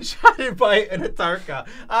one-shotted by an Atarka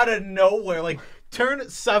out of nowhere. Like turn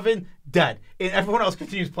 7 dead, and everyone else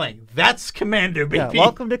continues playing. That's Commander, baby. Yeah,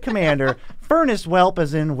 welcome to Commander. Furnace Whelp,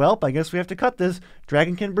 as in Whelp. I guess we have to cut this.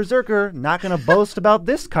 Dragonkin Berserker. Not gonna boast about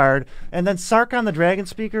this card. And then Sarkon the Dragon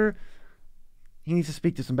Speaker. He needs to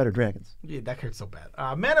speak to some better dragons. Yeah, that card's so bad.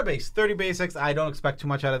 Mana base, 30 basics. I don't expect too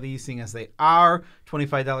much out of these, seeing as they are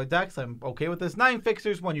 $25 decks. I'm okay with this. 9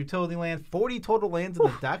 fixtures, 1 utility land, 40 total lands in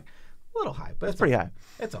the deck. A little high, but that's pretty high.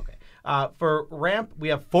 It's okay. For ramp, we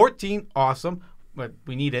have 14. Awesome. But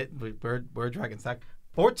we need it. We're a dragon stack.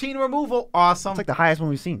 14 removal. Awesome. It's like the highest one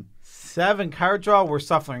we've seen. 7 card draw. We're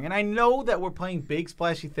suffering. And I know that we're playing big,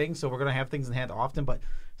 splashy things, so we're going to have things in hand often, but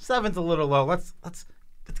 7's a little low. Let's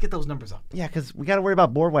get those numbers up. Yeah, because we got to worry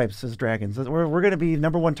about board wipes as dragons. We're going to be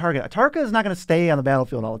 #1 target. Atarka is not going to stay on the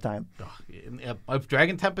battlefield all the time. If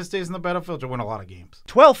Dragon Tempest stays on the battlefield, you'll win a lot of games.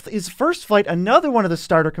 12th is First Flight, another one of the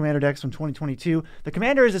starter commander decks from 2022. The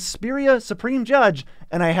commander is Asperia Supreme Judge,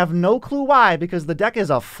 and I have no clue why, because the deck is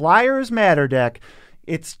a Flyers Matter deck.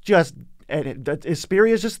 It's just...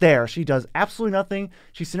 Asperia is just there. She does absolutely nothing.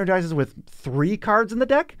 She synergizes with 3 cards in the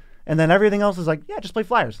deck. And then everything else is like, yeah, just play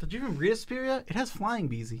Flyers. Did you even read Asperia? It has flying,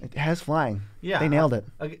 BZ. It has flying. Yeah. They nailed it.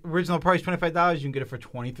 Original price, $25. You can get it for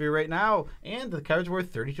 $23 right now. And the card's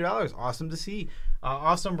worth $32. Awesome to see.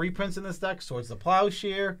 Awesome reprints in this deck. Swords of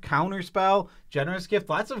Plowshare, Counterspell, Generous Gift.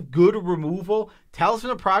 Lots of good removal.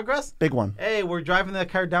 Talisman of Progress. Big one. Hey, we're driving that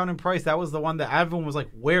card down in price. That was the one that everyone was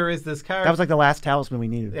like, where is this card? That was like the last talisman we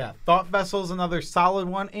needed. Yeah. Thought Vessel's another solid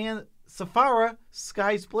one. And Safara,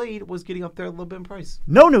 Sky's Blade, was getting up there a little bit in price.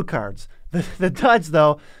 No new cards. The duds,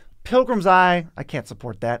 though. Pilgrim's Eye, I can't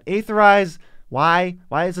support that. Aetherize, why?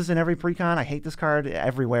 Why is this in every precon? I hate this card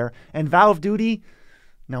everywhere. And Vow of Duty,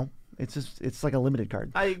 no. It's like a limited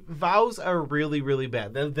card. Vows are really, really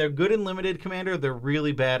bad. They're good in limited, Commander. They're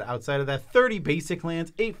really bad outside of that. 30 basic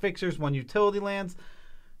lands, 8 fixers, 1 utility lands.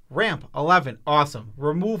 Ramp, 11, awesome.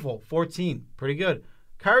 Removal, 14, pretty good.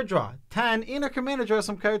 Card draw, 10, and our commander draws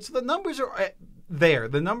some cards. So the numbers are there.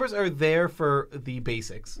 The numbers are there for the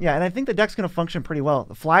basics. Yeah, and I think the deck's going to function pretty well.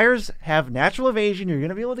 The Flyers have natural evasion. You're going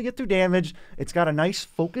to be able to get through damage. It's got a nice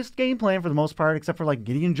focused game plan for the most part, except for like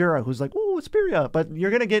Gideon Jura, who's like, ooh, Asperia. But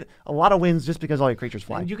you're going to get a lot of wins just because all your creatures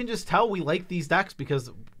fly. And you can just tell we like these decks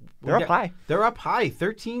because they're up high. They're up high.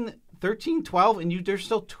 13, 12, and there's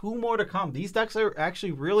still 2 more to come. These decks are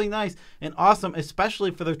actually really nice and awesome, especially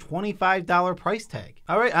for their $25 price tag.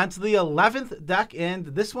 All right, on to the 11th deck, and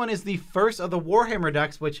this one is the first of the Warhammer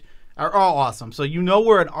decks, which are all awesome. So you know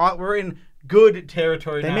we're in good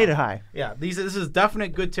territory now. They made it high. Yeah, this is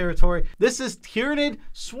definite good territory. This is Tyranid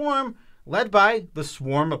Swarm, led by the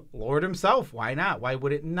Swarm Lord himself. Why not? Why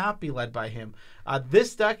would it not be led by him?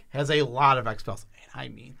 This deck has a lot of X spells, and I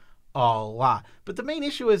mean a lot. But the main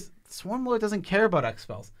issue is Swarm Lord doesn't care about X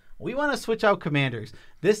spells. We want to switch out commanders.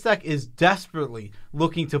 This deck is desperately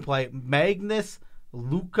looking to play Magnus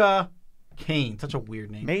Luca Kane. Such a weird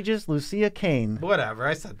name. Magus Lucia Kane. Whatever,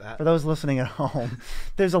 I said that. For those listening at home,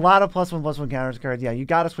 there's a lot of +1/+1 counters cards. Yeah, you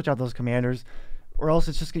got to switch out those commanders, or else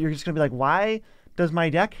you're just going to be like, why does my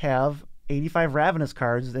deck have 85 Ravenous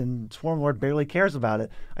cards and Swarm Lord barely cares about it?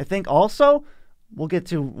 I think also we'll get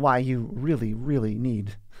to why you really, really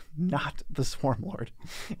need not the Swarm Lord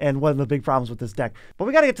and one of the big problems with this deck. But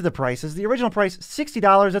we got to get to the prices. The original price,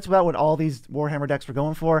 $60. That's about what all these Warhammer decks were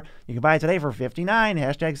going for. You can buy it today for $59,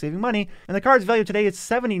 hashtag saving money. And the card's value today is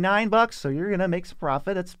 $79, so you're going to make some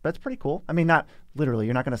profit. That's pretty cool. I mean, not literally.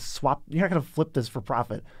 You're not going to flip this for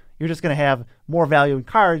profit. You're just going to have more value in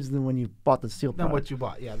cards than when you bought the sealed product. Than what you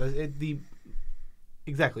bought, yeah.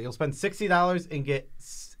 Exactly. You'll spend $60 and get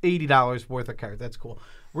 $80 worth of cards. That's cool.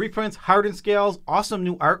 Reprints, Hardened Scales, awesome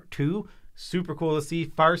new art too. Super cool to see.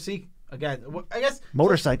 Farseek, again, I guess.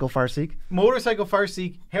 Motorcycle Farseek. Motorcycle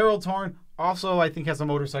Farseek, Herald's Horn, also I think has a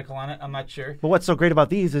motorcycle on it. I'm not sure. But what's so great about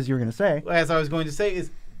these is you're going to say, As I was going to say,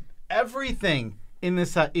 is everything in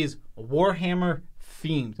this set is Warhammer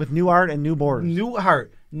themed. with new art and new borders. New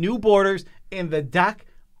art, new borders, and the deck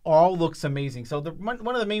all looks amazing. So one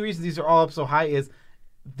of the main reasons these are all up so high is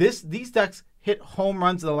these decks hit home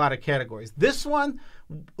runs in a lot of categories. This one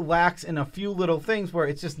lacks in a few little things where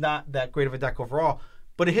it's just not that great of a deck overall,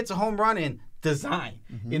 but it hits a home run in design,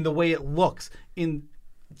 in the way it looks, in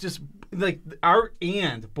just like art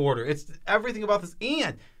and border. It's everything about this.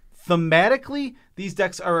 And thematically, these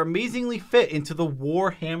decks are amazingly fit into the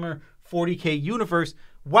Warhammer 40K universe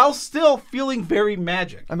while still feeling very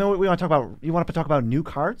Magic. I mean, we want to talk about. You want to talk about new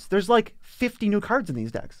cards? There's like 50 new cards in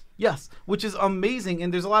these decks. Yes, which is amazing.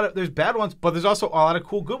 And there's bad ones, but there's also a lot of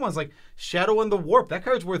cool good ones like Shadow and the Warp. That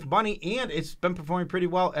card's worth money, and it's been performing pretty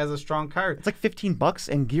well as a strong card. It's like $15,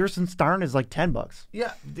 and Gearson Starn is like $10.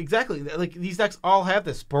 Yeah, exactly. Like these decks all have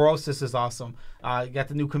this. Sporosis is awesome. You got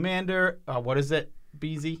the new commander. What is it?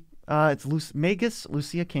 BZ? It's Magus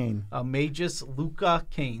Lucia Kane. Magus Luca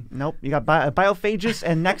Kane. Nope. You got Biophagus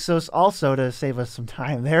and Nexus also to save us some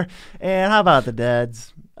time there. And how about the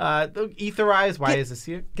Deads? The Etherize. Why is this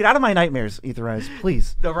here? Get out of my nightmares, Etherize,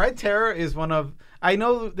 please. The Red Terror is one of. I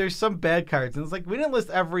know there's some bad cards, and it's like we didn't list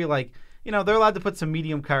every they're allowed to put some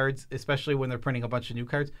medium cards, especially when they're printing a bunch of new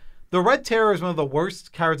cards. The Red Terror is one of the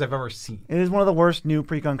worst cards I've ever seen. It is one of the worst new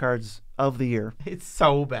Precon cards of the year. It's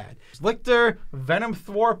so bad. Lictor, Venom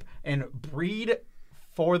Thwarp, and Breed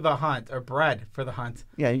for the Hunt, or Bread for the Hunt.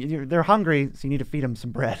 Yeah, they're hungry, so you need to feed them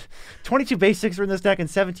some bread. 22 basics are in this deck and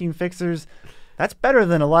 17 fixers. That's better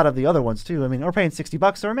than a lot of the other ones, too. I mean, we're paying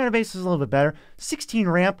 $60, so our mana base is a little bit better. 16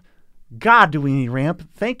 ramp. God, do we need ramp.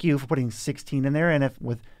 Thank you for putting 16 in there, and if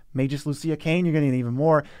with Magus Lucia Kane, you're going to need even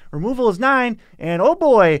more. Removal is 9, and oh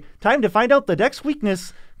boy, time to find out the deck's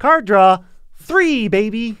weakness. Card draw 3,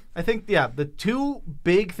 baby. I think, the two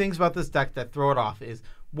big things about this deck that throw it off is,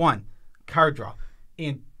 1, card draw,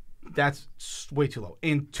 and that's way too low.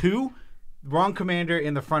 And 2, wrong commander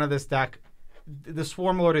in the front of this deck. The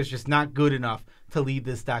Swarm Lord is just not good enough to lead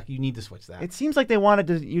this deck. You need to switch that. It seems like they wanted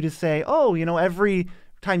you to say, oh, every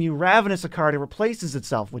time you Ravenous a card, it replaces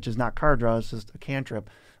itself, which is not card draw, it's just a cantrip.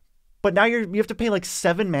 But now you have to pay like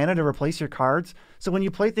 7 mana to replace your cards. So when you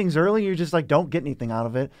play things early, you're just like, don't get anything out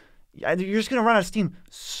of it. You're just going to run out of steam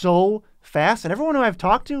so fast. And everyone who I've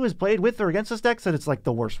talked to has played with or against this deck said it's like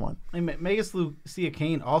the worst one. And Magus Lucia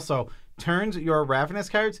Kane also turns your Ravenous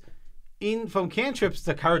cards in from cantrips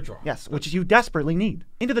to card draw. Yes, which you desperately need.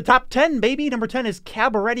 Into the top 10, baby. Number 10 is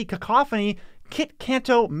Cabaret Cacophony. Kit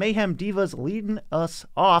Kanto Mayhem Divas leading us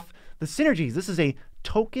off. The synergies. This is a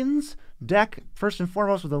tokens deck, first and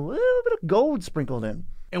foremost, with a little bit of gold sprinkled in.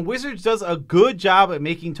 And Wizards does a good job at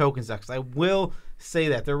making tokens decks. I will say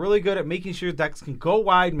that. They're really good at making sure decks can go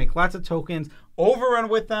wide, make lots of tokens, overrun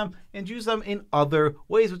with them, and use them in other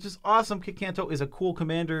ways, which is awesome. Kit Kanto is a cool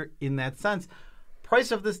commander in that sense.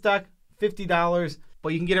 Price of this deck, $50, but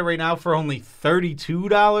you can get it right now for only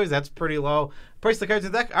 $32. That's pretty low. Price of the cards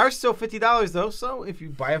in the deck are still $50, though, so if you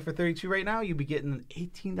buy it for $32 right now, you'll be getting an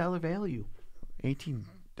 $18 value. 18.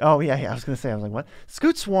 Oh, yeah, I was going to say, I was like, what?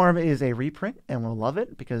 Scoot Swarm is a reprint, and we'll love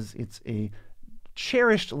it because it's a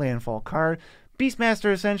cherished landfall card.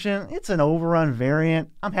 Beastmaster Ascension, it's an overrun variant.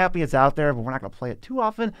 I'm happy it's out there, but we're not going to play it too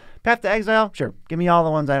often. Path to Exile, sure. Give me all the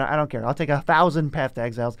ones. I don't care. I'll take 1,000 Path to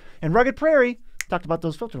Exiles. And Rugged Prairie, talked about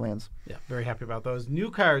those filter lands. Yeah, very happy about those. New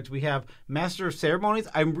cards, we have Master of Ceremonies.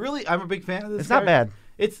 I'm a big fan of this It's card. not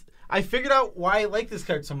bad. I figured out why I like this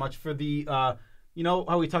card so much for the, how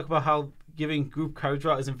we talk about how giving group card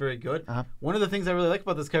draw isn't very good. One of the things I really like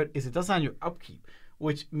about this card is it does on your upkeep,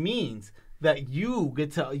 which means that you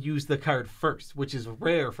get to use the card first, which is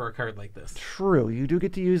rare for a card like this. True. You do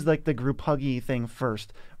get to use like the group huggy thing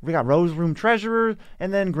first. We got Rose Room Treasurer,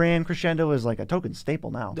 and then Grand Crescendo is like a token staple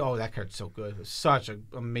now. Oh, that card's so good. It's such an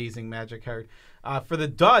amazing Magic card. For the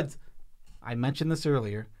duds, I mentioned this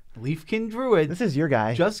earlier, Leafkin Druid. This is your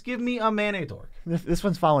guy. Just give me a Mana Dork. This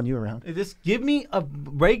one's following you around. Just give me a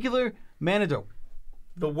regular Mana Dork.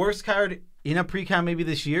 The worst card in a Precon maybe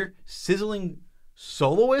this year, Sizzling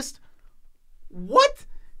Soloist. What?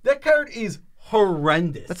 That card is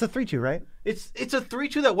horrendous. That's a 3/2, right? It's a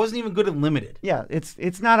 3/2 that wasn't even good in limited. Yeah,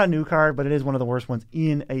 it's not a new card, but it is one of the worst ones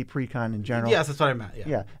in a Precon in general. Yes, that's what I meant.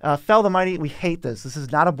 Yeah. Fell the Mighty, we hate this. This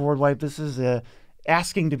is not a board wipe. This is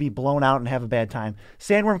asking to be blown out and have a bad time.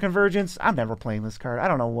 Sandworm Convergence, I'm never playing this card. I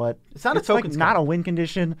don't know what. It's not a tokens like card. Not a win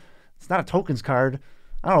condition. It's not a tokens card.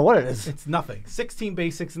 I don't know what it is. It's nothing. 16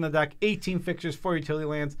 basics in the deck, 18 fixtures, 4 utility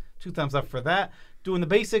lands. 2 thumbs up for that. Doing the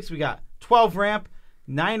basics, we got 12 ramp,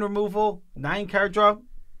 9 removal, 9 card draw.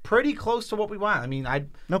 pretty close to what we want. I mean,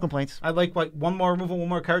 No complaints. I'd like one more removal, one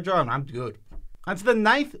more card draw, and I'm good. On to the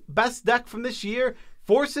 9th best deck from this year,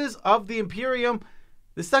 Forces of the Imperium.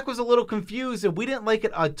 This deck was a little confused, and we didn't like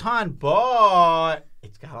it a ton, but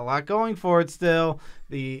it's got a lot going for it still.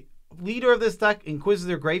 The leader of this deck,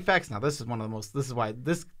 Inquisitor Greyfax. Now, this is why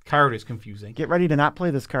this card is confusing. Get ready to not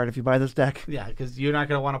play this card if you buy this deck. Yeah, because you're not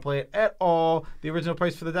going to want to play it at all. The original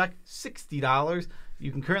price for the deck, $60.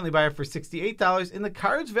 You can currently buy it for $68. And the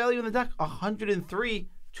card's value in the deck, $103.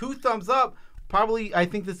 2 thumbs up. Probably, I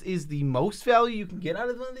think this is the most value you can get out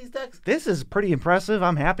of one of these decks. This is pretty impressive.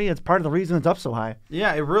 I'm happy. It's part of the reason it's up so high.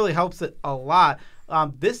 Yeah, it really helps it a lot.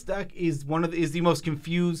 This deck is the most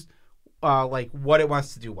confused, what it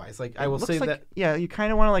wants to do wise. Like I will say that. Yeah, you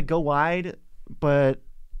kind of want to go wide, but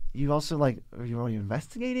you also are you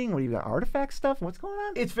investigating? Or you got artifact stuff? What's going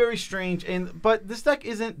on? It's very strange, but this deck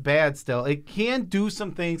isn't bad. Still, it can do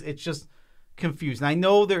some things. It's just confused. And I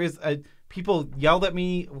know there is people yelled at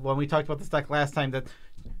me when we talked about this deck last time that,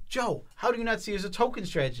 Joe, how do you not see there's a token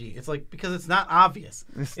strategy? It's because it's not obvious.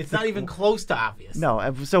 It's not even close to obvious.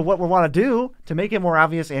 No. So what we want to do to make it more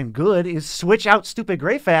obvious and good is switch out stupid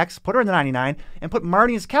Greyfax, put her in the 99, and put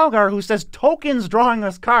Marty's Calgar, who says tokens drawing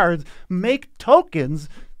us cards, make tokens.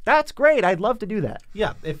 That's great. I'd love to do that.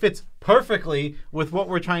 Yeah, it fits perfectly with what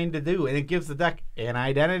we're trying to do, and it gives the deck an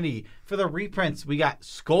identity. For the reprints, we got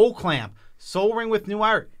Skull Clamp, Soul Ring with new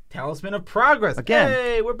art, Talisman of Progress. Again.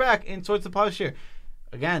 Hey, we're back in Swords of Plowshare.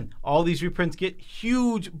 Again, all these reprints get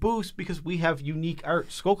huge boosts because we have unique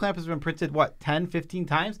art. Skull Clamp has been printed, 10, 15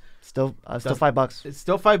 times? Still $5. It's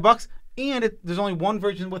still $5, and there's only one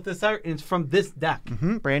version with this art, and it's from this deck.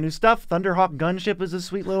 Mm-hmm. Brand new stuff. Thunderhawk Gunship is a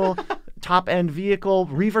sweet little top-end vehicle.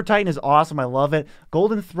 Reaver Titan is awesome. I love it.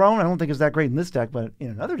 Golden Throne, I don't think is that great in this deck, but in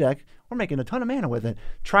another deck, we're making a ton of mana with it.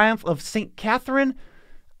 Triumph of St. Catherine.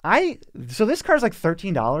 So this card's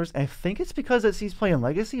 $13. I think it's because it sees play in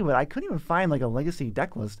Legacy, but I couldn't even find a Legacy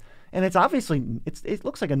deck list. And it's obviously it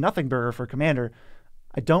looks like a nothing burger for Commander.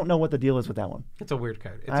 I don't know what the deal is with that one. It's a weird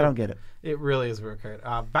card. I don't get it. It really is a weird card.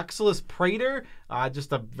 Vexilus Praetor,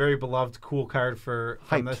 just a very beloved, cool card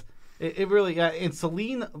from this. It really, and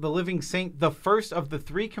Selene, the Living Saint, the first of the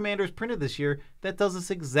 3 commanders printed this year that does this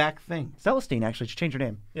exact thing. Celestine, actually. She changed her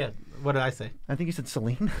name. Yeah. What did I say? I think you said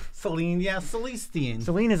Celine. Celine, yeah. Celestine.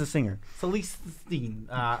 Celine is a singer. Celestine.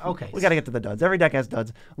 Okay. We got to get to the duds. Every deck has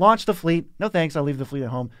duds. Launch the Fleet. No thanks. I'll leave the fleet at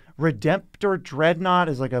home. Redemptor Dreadnought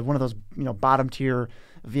is one of those bottom tier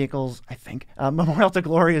vehicles, I think. Memorial to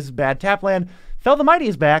Glory is bad. Tapland. Fell the Mighty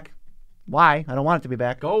is back. Why? I don't want it to be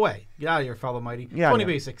back. Go away. Get out of here, fellow mighty. 20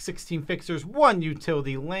 basic, 16 fixers, 1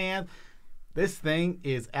 utility land. This thing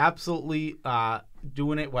is absolutely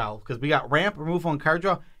doing it well because we got ramp, removal, and card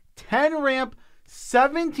draw. 10 ramp,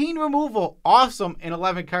 17 removal, awesome, and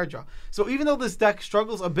 11 card draw. So even though this deck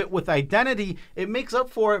struggles a bit with identity, it makes up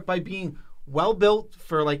for it by being well built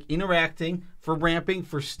for interacting, for ramping,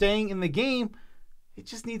 for staying in the game. It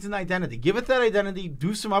just needs an identity. Give it that identity,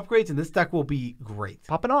 do some upgrades, and this deck will be great.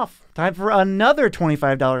 Popping off. Time for another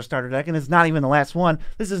 $25 starter deck, and it's not even the last one.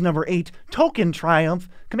 This is number 8, Token Triumph.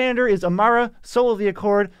 Commander is Amara, Soul of the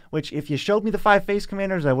Accord, which if you showed me the 5 face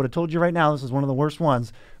commanders, I would have told you right now this is one of the worst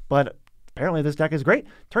ones. But apparently this deck is great.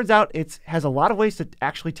 Turns out it has a lot of ways to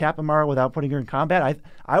actually tap Amara without putting her in combat.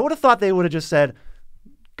 I would have thought they would have just said,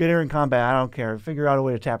 get her in combat, I don't care. Figure out a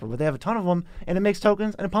way to tap her. But they have a ton of them, and it makes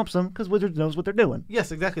tokens, and it pumps them, because Wizards knows what they're doing.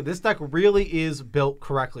 Yes, exactly. This deck really is built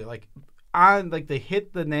correctly. They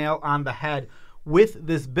hit the nail on the head with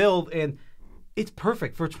this build, and it's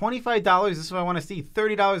perfect. For $25, this is what I want to see.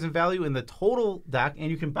 $30 in value in the total deck, and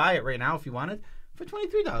you can buy it right now if you want it for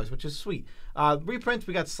 $23, which is sweet. Reprints,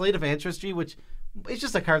 we got Slate of Ancestry, which it's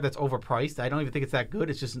just a card that's overpriced. I don't even think it's that good.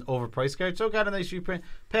 It's just an overpriced card. So it got a nice reprint.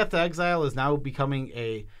 Path to Exile is now becoming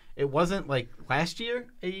it wasn't last year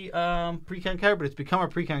a precon card, but it's become a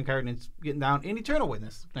precon card, and it's getting down in Eternal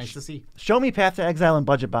Witness. Nice to see. Show me Path to Exile and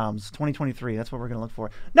Budget Bombs 2023. That's what we're going to look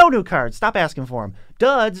for. No new cards. Stop asking for them.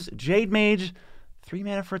 Duds, Jade Mage, 3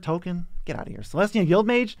 mana for a token. Get out of here. Celestian Guild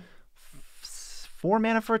Mage, 4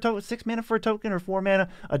 mana for a token, 6 mana for a token, or 4 mana.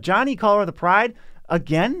 A Johnny, Caller of the Pride.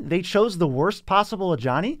 Again, they chose the worst possible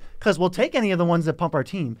Ajani because we'll take any of the ones that pump our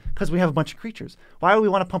team because we have a bunch of creatures. Why would we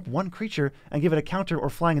want to pump one creature and give it a counter or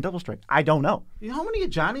flying a double strike? I don't know. You know how many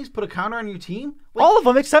Ajanis put a counter on your team? All of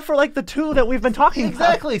them except for the 2 that we've been talking about.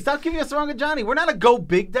 Exactly. Stop giving us the wrong Ajani. We're not a go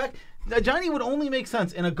big deck. Ajani would only make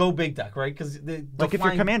sense in a go big deck, right? Because if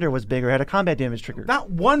your commander was big or had a combat damage trigger. Not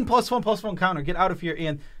 1+1/+1 counter. Get out of here.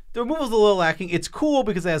 And the removal's a little lacking. It's cool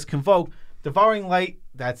because it has Convoke, Devouring Light.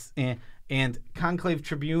 That's and Conclave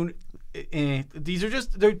Tribune. These are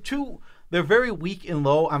they're 2 They're very weak and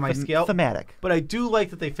low on my scale. Thematic. But I do like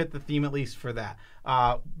that they fit the theme at least for that.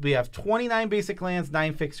 We have 29 basic lands,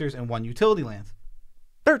 9 fixers, and 1 utility lands.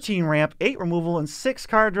 13 ramp, 8 removal, and 6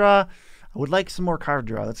 card draw. I would like some more card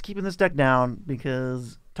draw. That's keeping this deck down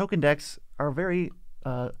because token decks are very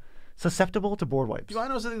susceptible to board wipes. Do you want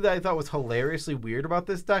to know something that I thought was hilariously weird about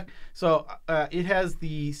this deck? So it has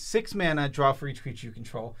the 6 mana draw for each creature you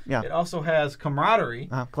control. Yeah. It also has Camaraderie.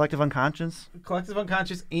 Collective Unconscious. Collective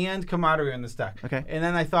Unconscious and Camaraderie in this deck. Okay. And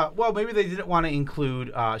then I thought, well, maybe they didn't want to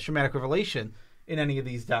include Shamanic Revelation in any of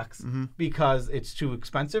these decks because it's too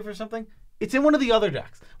expensive or something. It's in one of the other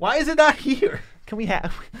decks. Why is it not here? Can we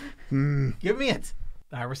have... Give me it.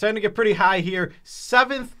 All right, we're starting to get pretty high here.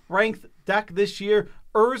 7th ranked deck this year.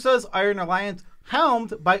 Urza's Iron Alliance,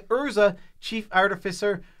 helmed by Urza, Chief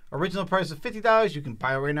Artificer. Original price is $50. You can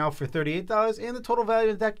buy it right now for $38. And the total value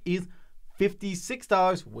of the deck is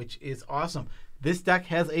 $56, which is awesome. This deck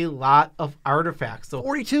has a lot of artifacts. So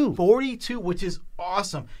 42. 42, which is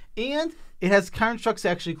awesome. And it has constructs to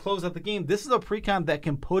actually close out the game. This is a precon that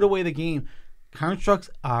can put away the game. Constructs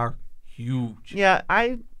are huge. Yeah,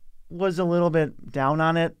 I was a little bit down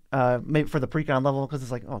on it, maybe for the precon level, because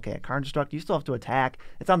it's like, okay, a construct, you still have to attack.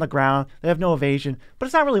 It's on the ground. They have no evasion, but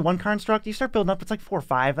it's not really one construct. You start building up, it's like 4 or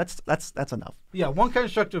 5. That's enough. Yeah, one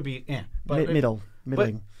construct would be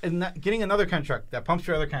middling. But getting another construct that pumps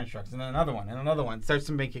your other constructs, and then another one starts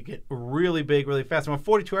to make it get really big, really fast. And with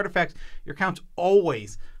 42 artifacts, your count's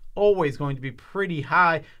always going to be pretty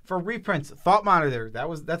high. For reprints, Thought Monitor,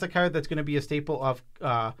 that's a card that's going to be a staple of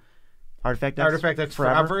Artifact decks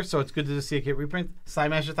forever. So it's good to see it get reprint.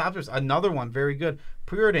 Slymaster Thopters, another one, very good.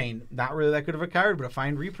 Preordain, not really that good of a card, but a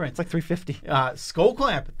fine reprint. It's like 350. Skull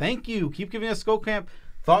Clamp, thank you. Keep giving us Skull Clamp.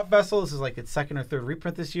 Thought Vessel, this is like its 2nd or 3rd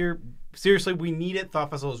reprint this year. Seriously, we need it.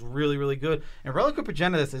 Thought Vessel is really, really good. And Relic of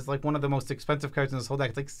Progenitus is like one of the most expensive cards in this whole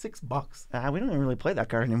deck. It's like $6. We don't even really play that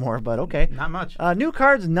card anymore, but okay. Not much. New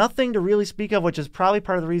cards, nothing to really speak of, which is probably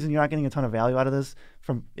part of the reason you're not getting a ton of value out of this.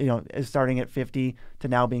 From starting at 50 to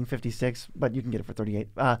now being 56, but you can get it for 38.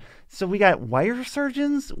 So we got Wire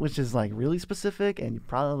Surgeons, which is like really specific, and you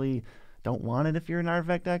probably don't want it if you're an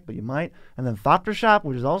artifact deck, but you might. And then Thopter Shop,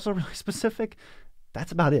 which is also really specific.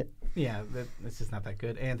 That's about it. Yeah, it's just not that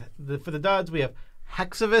good. And for the duds, we have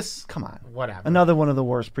Hexavis. Come on. Whatever. Another one of the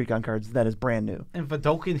worst precon cards that is brand new. And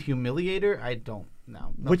Vidokan Humiliator, I don't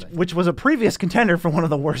know. Which was a previous contender for one of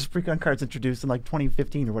the worst precon cards introduced in like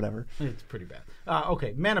 2015 or whatever. It's pretty bad.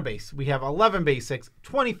 Okay, mana base. We have 11 basics,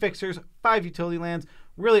 20 fixers, 5 utility lands.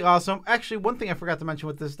 Really awesome. Actually, one thing I forgot to mention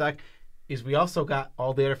with this deck is we also got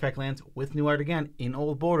all the artifact lands with new art again in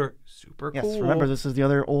Old Border. Super cool. Yes, remember, this is the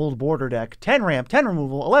other Old Border deck. 10 ramp, 10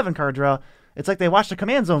 removal, 11 card draw. It's like they watched a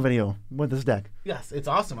Command Zone video with this deck. Yes, it's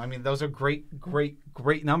awesome. I mean, those are great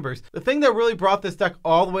numbers. The thing that really brought this deck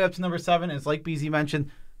all the way up to number 7 is, like BZ mentioned,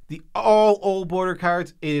 the all Old Border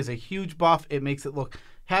cards. It is a huge buff. It makes it look...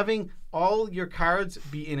 Having all your cards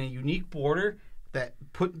be in a unique border that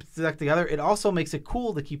puts the deck together, it also makes it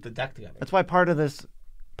cool to keep the deck together. That's why part of these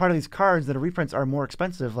cards that are reprints are more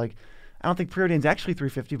expensive. Like, I don't think Preordain's actually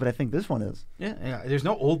 $350, but I think this one is. Yeah. There's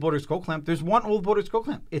no Old Border Skull Clamp. There's one Old Border Skull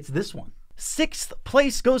Clamp. It's this one. 6th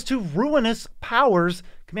place goes to Ruinous Powers,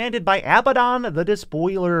 commanded by Abaddon the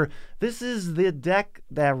Despoiler. This is the deck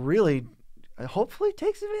that really, hopefully,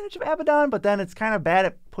 takes advantage of Abaddon, but then it's kind of bad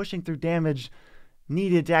at pushing through damage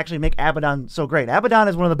needed to actually make Abaddon so great. Abaddon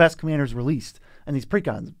is one of the best commanders released in these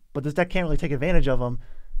precons, but this deck can't really take advantage of them.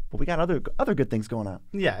 But we got other good things going on.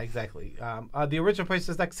 Yeah, exactly. The original price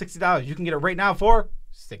of this deck, $60. You can get it right now for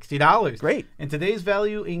 $60. Great. And today's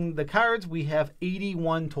value in the cards, we have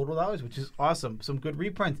 81 total dollars, which is awesome. Some good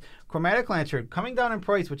reprints. Chromatic Lantern coming down in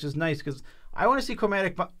price, which is nice because I want to see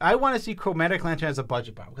Chromatic Lantern as a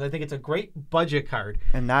budget bomb because I think it's a great budget card.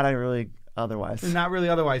 And not really otherwise.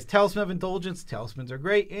 Talisman of Indulgence. Talismans are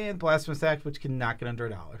great. And Blasphemous Act, which can knock it under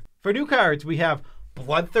 $1. For new cards, we have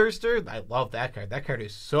Bloodthirster. I love that card. That card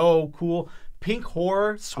is so cool. Pink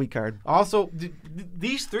Horror. Sweet card. Also,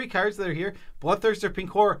 these 3 cards that are here, Bloodthirster, Pink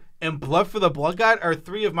Horror, and Blood for the Blood God are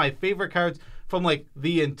 3 of my favorite cards from like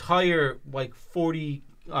the entire like 40K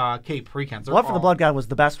precons. Blood for the Blood God was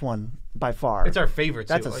the best one by far. It's our favorite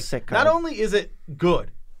too. That's a sick card. Not only is it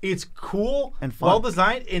good, it's cool and fun. Well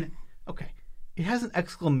designed, and okay, it has an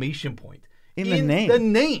exclamation point. In the name. The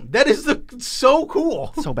name. That is so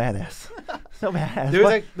cool. So badass. So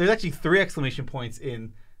badass. There's actually 3 exclamation points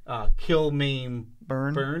in Kill, Maim,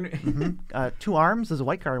 Burn. Mm-hmm. 2 arms is a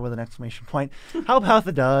white card with an exclamation point. How about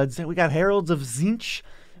the duds? We got Heralds of Zinch,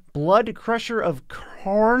 Blood Crusher of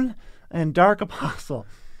Corn, and Dark Apostle.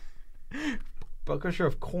 Blood Crusher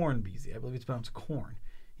of Corn, BZ. I believe it's pronounced corn.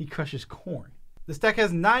 He crushes corn. This deck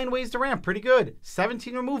has 9 ways to ramp. Pretty good.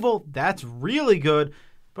 17 removal. That's really good.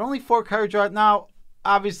 But only 4 card draw. Now,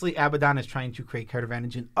 obviously, Abaddon is trying to create card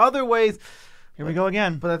advantage in other ways. Here we go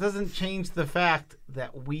again. But that doesn't change the fact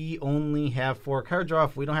that we only have 4 card draw.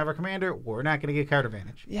 If we don't have our commander, we're not going to get card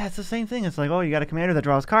advantage. Yeah, it's the same thing. It's like, oh, you got a commander that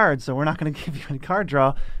draws cards, so we're not going to give you any card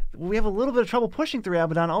draw. We have a little bit of trouble pushing through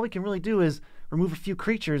Abaddon. All we can really do is remove a few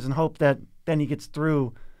creatures and hope that then he gets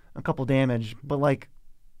through a couple damage. But like,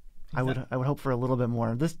 I would hope for a little bit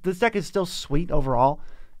more. This deck is still sweet overall.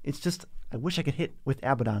 It's just I wish I could hit with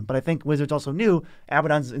Abaddon, but I think Wizards also knew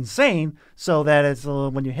Abaddon's insane, so that it's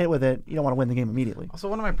when you hit with it, you don't want to win the game immediately. Also,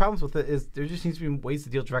 one of my problems with it is there just needs to be ways to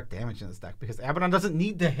deal direct damage in this deck because Abaddon doesn't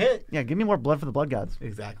need to hit. Yeah, give me more blood for the blood gods.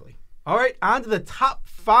 Exactly. All right, on to the top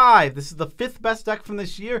 5. This is the 5th best deck from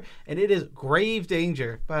this year, and it is Grave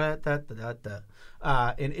Danger.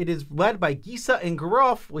 And it is led by Gisa and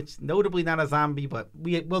Garov, which notably not a zombie, but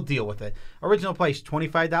we'll deal with it. Original price,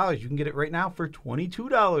 $25. You can get it right now for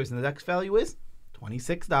 $22, and the deck's value is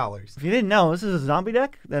 $26. If you didn't know, this is a zombie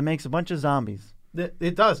deck that makes a bunch of zombies.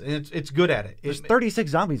 It does, and it's good at it. There's 36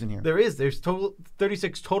 zombies in here. There's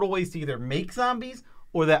 36 total ways to either make zombies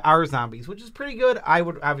or that are zombies, which is pretty good. I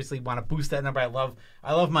would obviously want to boost that number. I love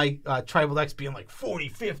my tribal decks being like 40,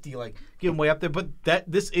 50, like get them way up there. But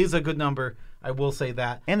this is a good number. I will say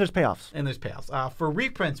that. And there's payoffs. For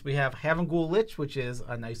reprints, we have Havengul Lich, which is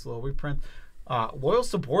a nice little reprint. Loyal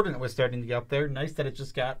Subordinate was starting to get up there. Nice that it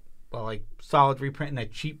just got solid reprint in a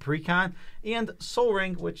cheap precon. And Soul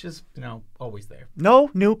Ring, which is always there.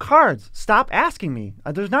 No new cards. Stop asking me.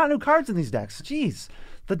 There's not new cards in these decks. Jeez.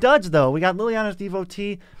 The duds, though, we got Liliana's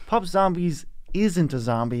Devotee, Pup Zombies isn't a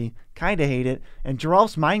zombie, kind of hate it, and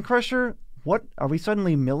Geralf's Mind Crusher. What are we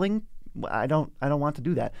suddenly milling? I don't want to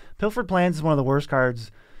do that. Pilfered Plans is one of the worst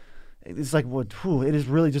cards. It's like, it is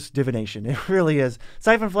really just divination. It really is.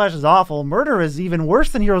 Siphon Flash is awful. Murder is even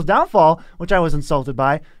worse than Hero's Downfall, which I was insulted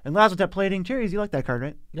by. And Lazotep Plating, Cherries, you like that card,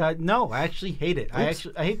 right? No, I actually hate it. I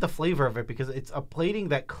hate the flavor of it because it's a plating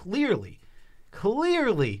that clearly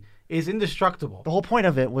is indestructible. The whole point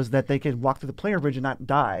of it was that they could walk through the planar bridge and not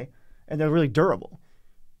die, and they're really durable.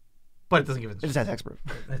 But it doesn't give it. It just has hexproof.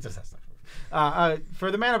 It just has hexproof.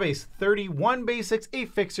 For the mana base, 31 basics,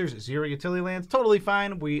 8 fixers, 0 utility lands. Totally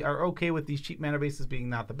fine. We are okay with these cheap mana bases being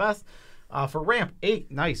not the best. For ramp, 8,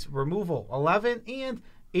 nice. Removal, 11, and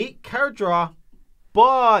 8 card draw.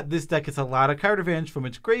 But this deck gets a lot of card advantage from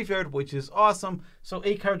its graveyard, which is awesome. So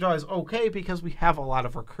 8 card draw is okay because we have a lot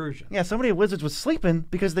of recursion. Yeah, somebody at Wizards was sleeping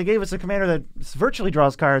because they gave us a commander that virtually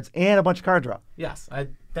draws cards and a bunch of card draw. Yes,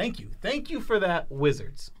 thank you. Thank you for that,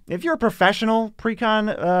 Wizards. If you're a professional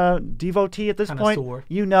precon devotee at this point,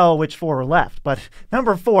 you know which 4 are left. But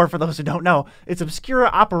number 4, for those who don't know, it's Obscura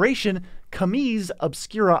Operation. Kamiz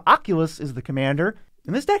Obscura Oculus is the commander.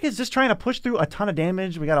 And this deck is just trying to push through a ton of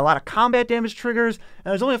damage. We got a lot of combat damage triggers,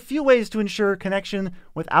 and there's only a few ways to ensure connection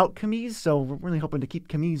without Kamiz, so we're really hoping to keep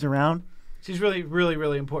Kamiz around. She's really, really,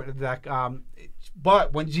 really important to the deck.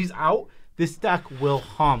 But when she's out, this deck will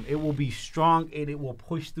hum. It will be strong, and it will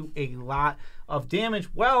push through a lot of damage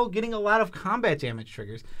while getting a lot of combat damage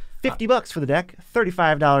triggers. $50 for the deck,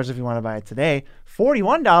 $35 if you want to buy it today,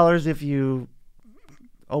 $41 if you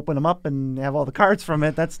open them up and have all the cards from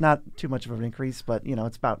it. That's not too much of an increase, but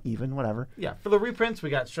it's about even, whatever. Yeah, for the reprints, we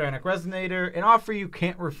got Stranic Resonator, An Offer You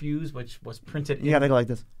Can't Refuse, which was printed. You gotta go like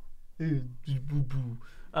this.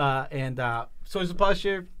 Swords of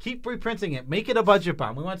Plowshare, keep reprinting it. Make it a budget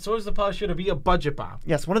bomb. We want Swords of Plowshare to be a budget bomb.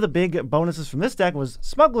 Yes, one of the big bonuses from this deck was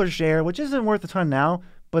Smuggler's Share, which isn't worth a ton now,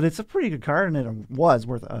 but it's a pretty good card, and it was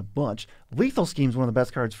worth a bunch. Lethal Scheme is one of the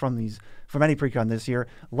best cards from any precon this year.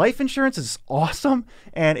 Life Insurance is awesome,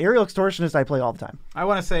 and Aerial Extortionist I play all the time. I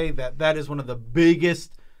want to say that is one of the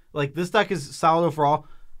biggest. This deck is solid overall.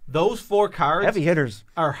 Those 4 cards heavy hitters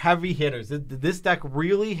are heavy hitters. This deck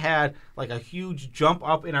really had a huge jump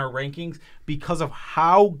up in our rankings because of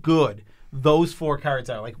how good those 4 cards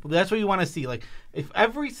are. That's what you want to see. If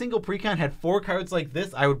every single precon had 4 cards like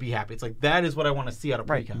this, I would be happy. It's that is what I want to see out of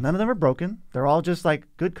precon. Right. None of them are broken. They're all just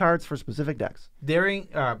good cards for specific decks. Daring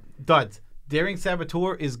duds. Daring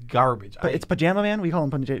Saboteur is garbage. But it's Pajama Man. We call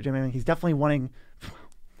him Pajama Man. He's definitely wanting.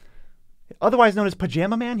 Otherwise known as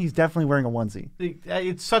Pajama Man, he's definitely wearing a onesie.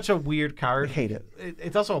 It's such a weird card. I hate it.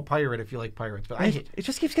 It's also a pirate if you like pirates, but it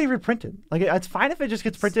just keeps getting reprinted. It's fine if it just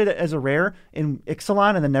gets printed as a rare in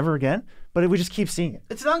Ixalan and then never again, but we just keep seeing it.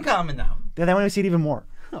 It's an uncommon now. Yeah, then we see it even more.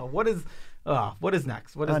 Oh, what is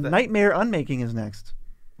next? What is that? Nightmare Unmaking is next.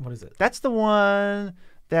 What is it? That's the one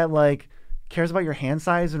that cares about your hand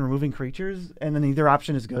size and removing creatures, and then either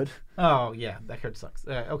option is good. Oh, yeah, that card sucks.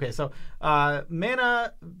 Okay, so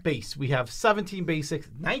mana base. We have 17 basics,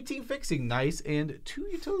 19 fixing, nice, and 2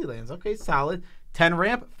 utility lands. Okay, solid. 10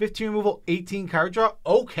 ramp, 15 removal, 18 card draw.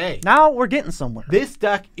 Okay. Now we're getting somewhere. This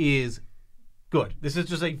deck is good. This is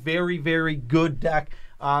just a very, very good deck.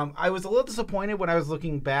 I was a little disappointed when I was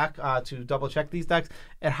looking back to double check these decks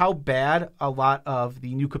at how bad a lot of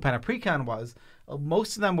the new Capenna Precon was.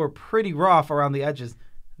 Most of them were pretty rough around the edges.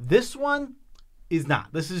 This one is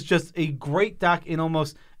not. This is just a great deck in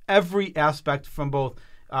almost every aspect, from both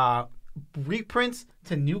reprints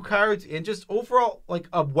to new cards and just overall like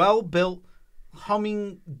a well-built,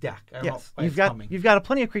 humming deck. Yes, you've got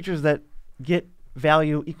plenty of creatures that get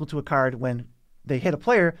value equal to a card when they hit a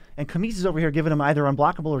player, and Kami's is over here giving them either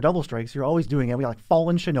unblockable or double strikes. You're always doing it. We got like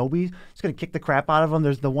Fallen Shinobi. It's going to kick the crap out of them.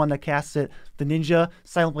 There's the one that casts it, the Ninja,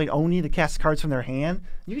 Silent Blade Oni, that casts cards from their hand.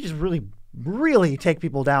 You can just really, really take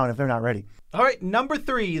people down if they're not ready. All right, number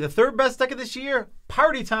 3, the third best deck of this year,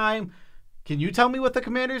 Party Time. Can you tell me what the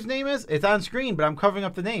commander's name is? It's on screen, but I'm covering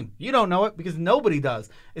up the name. You don't know it because nobody does.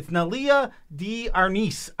 It's Nalia de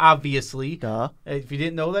Arnis, obviously. Duh. If you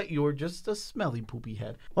didn't know that, you were just a smelly poopy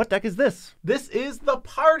head. What deck is this? This is the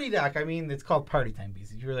party deck. I mean, it's called Party Time,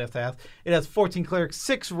 because you really have to ask. It has 14 clerics,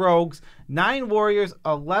 6 rogues, 9 warriors,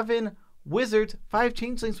 11 wizards, 5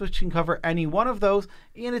 changelings, which can cover any one of those.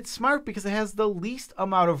 And it's smart because it has the least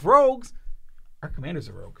amount of rogues. Our commander's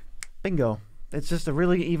a rogue. Bingo. It's just a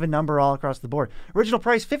really even number all across the board. Original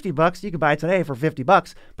price, $50. You can buy it today for $50,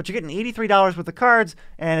 but you're getting $83 worth of cards,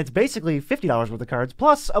 and it's basically $50 worth of cards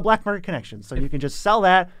plus a black market connection. So you can just sell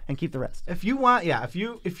that and keep the rest. If you want,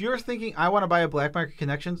 if you're thinking I want to buy a black market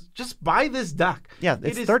connections, just buy this deck. Yeah,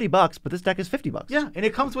 it's $30, but this deck is $50. Yeah, and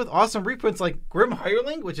it comes with awesome reprints like Grim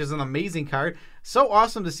Hireling, which is an amazing card. So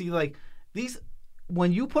awesome to see like these.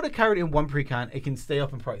 When you put a card in one precon, it can stay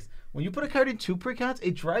up in price. When you put a card in 2 precons,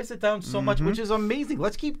 it drives it down so much, which is amazing.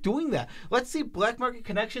 Let's keep doing that. Let's see black market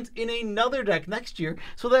connections in another deck next year,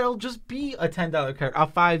 so that it'll just be a $10 card, a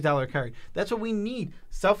 $5 card. That's what we need.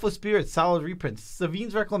 Selfless Spirit, solid reprints.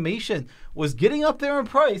 Savine's Reclamation was getting up there in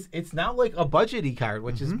price. It's now like a budgety card,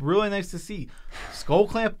 which is really nice to see. Skull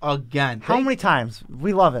Clamp again. How many times?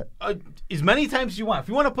 We love it. As many times as you want. If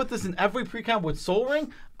you want to put this in every precon with Soul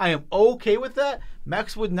Ring, I am okay with that.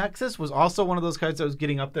 Maxwood Nexus was also one of those cards that was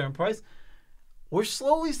getting up there in price. We're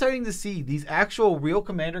slowly starting to see these actual real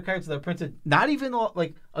commander cards that are printed not even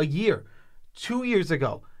like a year, 2 years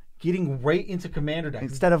ago, getting right into commander decks.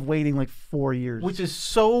 Instead of waiting like 4 years. Which is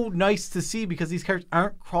so nice to see because these cards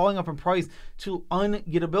aren't crawling up in price to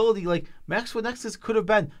ungettability. Like Maxwood Nexus could have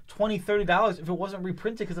been $20, $30 if it wasn't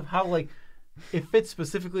reprinted because of how like it fits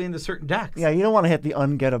specifically into certain decks. Yeah, you don't want to hit the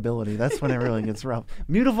ungettability. That's when it really gets rough.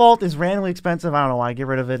 Mutavault is randomly expensive. I don't know why. Get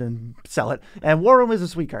rid of it and sell it. And War Room is a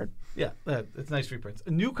sweet card. Yeah, it's nice reprints.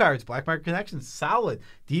 New cards, Black Market Connections, solid.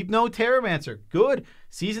 Deep Note Terramancer, good.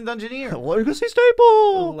 Seasoned Dungeoneer. Legacy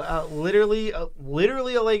staple. Literally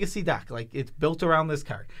a legacy deck. Like, it's built around this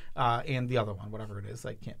card. And the other one, whatever it is.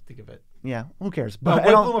 I can't think of it. Yeah, who cares? But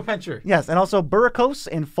White Bloom Adventure. Yes, and also Burricos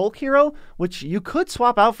and Folk Hero, which you could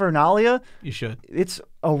swap out for Nalia. You should. It's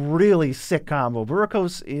a really sick combo.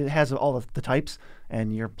 Burricos has all of the types,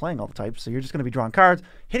 and you're playing all the types, so you're just going to be drawing cards,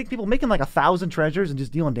 hitting people, making like 1,000 treasures, and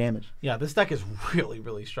just dealing damage. Yeah, this deck is really,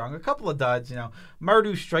 really strong. A couple of duds,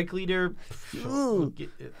 Mardu Strike Leader.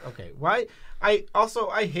 Okay, why? I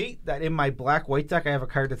hate that in my black-white deck I have a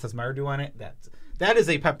card that says Mardu on it. That is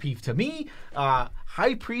a pet peeve to me.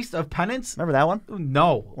 High Priest of Penance. Remember that one?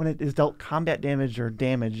 No. When it is dealt combat damage or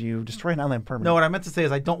damage, you destroy an island permanent. No, what I meant to say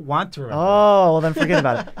is I don't want to remember. Oh, well then forget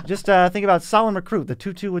about it. Just think about Solemn Recruit, the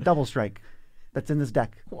 2/2 with double strike that's in this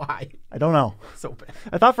deck. Why? I don't know. So bad.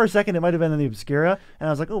 I thought for a second it might have been in the Obscura, and I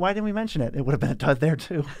was like, oh, why didn't we mention it? It would have been a dud there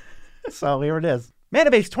too. So here it is. Mana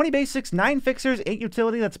base, 20 basics, 9 fixers, 8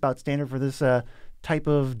 utility. That's about standard for this type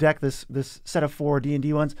of deck, this set of 4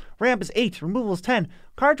 D&D ones. Ramp is 8, removal is 10,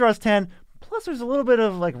 card draw is 10, plus there's a little bit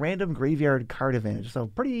of like random graveyard card advantage. So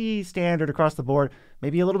pretty standard across the board.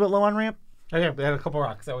 Maybe a little bit low on ramp. Okay, they had a couple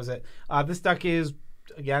rocks. That was it. This deck is,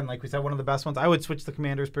 again, like we said, one of the best ones. I would switch the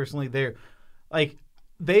commanders personally.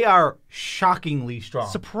 They are shockingly strong.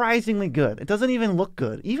 Surprisingly good. It doesn't even look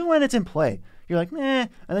good. Even when it's in play, you're like, meh. And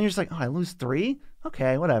then you're just like, oh, I lose 3?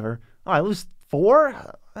 Okay, whatever. Oh, I lose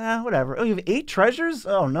 4? Whatever. Oh, you have 8 treasures?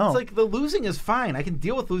 Oh, no. It's like the losing is fine. I can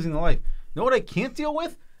deal with losing the life. You know what I can't deal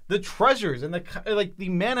with? The treasures and the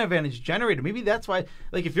mana advantage generated. Maybe that's why,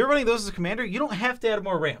 if you're running those as a commander, you don't have to add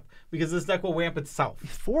more ramp because this deck will ramp itself.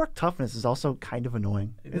 4 toughness is also kind of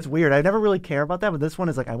annoying. It's weird. I never really care about that, but this one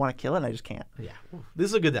is like, I want to kill it and I just can't. Yeah. This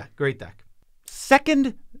is a good deck. Great deck.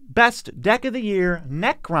 second best deck of the year,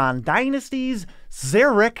 Necron Dynasties.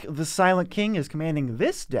 Zarek, the Silent King, is commanding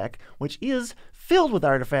this deck, which is filled with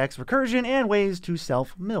artifacts, recursion, and ways to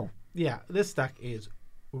self-mill. Yeah, this deck is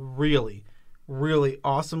really, really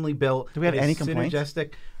awesomely built. Do we have It is any complaints?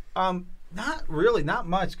 Synergistic. Not really, not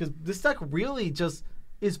much, because this deck really just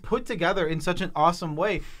is put together in such an awesome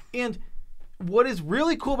way. And what is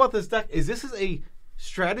really cool about this deck is this is a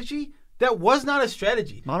strategy that was not a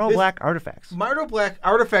strategy. Mono-black artifacts. Mono-black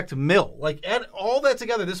artifact mill. Like, add all that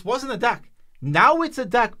together. This wasn't a deck. Now it's a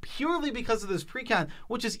deck purely because of this precon,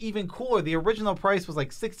 which is even cooler. The original price was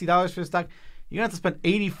like $60 for this deck. You're going to have to spend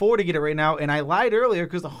 $84 to get it right now. And I lied earlier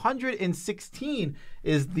because $116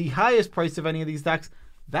 is the highest price of any of these decks.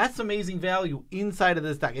 That's amazing value inside of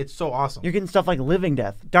this deck. It's so awesome. You're getting stuff like Living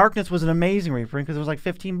Death. Darkness was an amazing reprint because it was like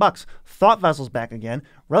 $15. Thought Vessel's back again.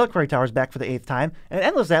 Reliquary Tower's back for the 8th time. And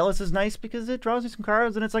Endless Atlas is nice because it draws you some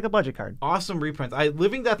cards and it's like a budget card. Awesome reprints.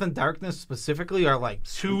 Living Death and Darkness specifically are like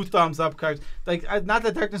 2 thumbs up cards. Like, not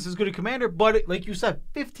that Darkness is good at Commander, but like you said,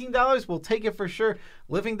 $15, we'll take it for sure.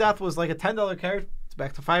 Living Death was like a $10 card. It's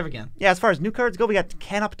back to 5 again. Yeah, as far as new cards go, we got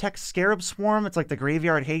Canoptech Scarab Swarm. It's like the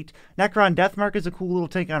Graveyard Hate. Necron Deathmark is a cool little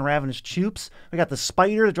take on Ravenous Choops. We got the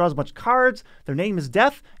Spider that draws a bunch of cards. Their name is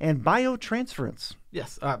Death. And Biotransference.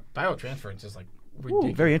 Yes, Biotransference is like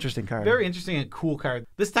ridiculous. Ooh, very interesting card. Very interesting and cool card.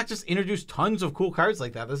 This deck just introduced tons of cool cards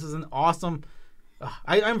like that. This is an awesome...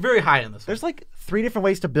 I'm very high on this one. There's like 3 different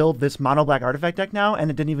ways to build this mono-black artifact deck now,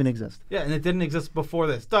 and it didn't even exist. Yeah, and it didn't exist before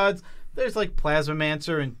this. Duds, there's like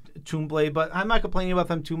Plasmamancer and Tombblade, but I'm not complaining about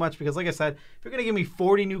them too much because, like I said, if you're going to give me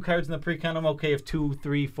 40 new cards in the precon, I'm okay if 2,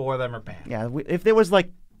 3, 4 of them are bad. Yeah, if there was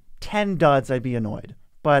like 10 duds, I'd be annoyed.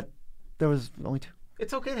 But there was only 2.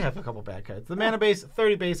 It's okay to have a couple bad cards. The mana base,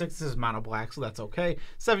 30 basics. This is mono black, so that's okay.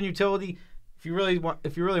 7 utility. If you really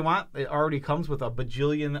want, it already comes with a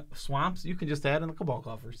bajillion swamps. You can just add in the Cabal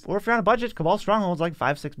coffers. Or if you're on a budget, Cabal Stronghold's like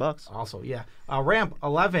 $5-6. Also, yeah. Ramp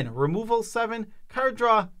 11, removal 7, card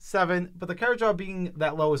draw 7. But the card draw being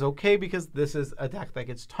that low is okay because this is a deck that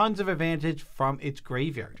gets tons of advantage from its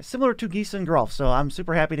graveyard. Similar to Geese and Grolf, so I'm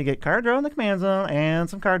super happy to get card draw in the command zone and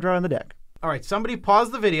some card draw in the deck. All right, somebody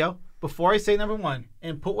pause the video before I say number 1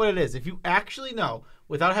 and put what it is. If you actually know,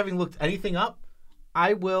 without having looked anything up,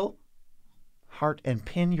 I will heart and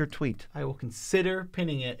pin your tweet. I will consider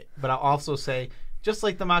pinning it, but I'll also say, just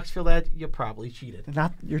like the Moxfield ad, you probably cheated.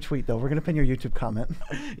 Not your tweet, though. We're going to pin your YouTube comment.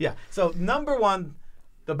 Yeah. So, number 1,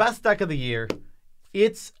 the best deck of the year,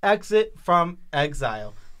 it's Exit from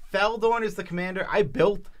Exile. Faldorn is the commander. I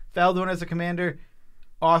built Faldorn as a commander.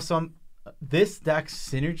 Awesome. This deck's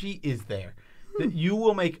synergy is there. That you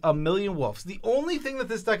will make a million wolves. The only thing that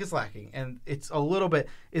this deck is lacking, and it's a little bit,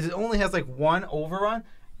 is it only has like 1 overrun.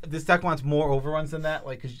 This deck wants more overruns than that.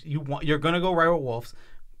 Like, cause you're gonna go right with wolves.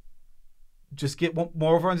 Just get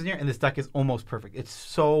more overruns in here, and this deck is almost perfect. It's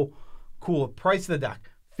so cool. Price of the deck: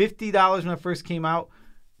 $50 when it first came out.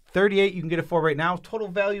 $38 you can get it for right now. Total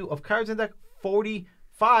value of cards in the deck: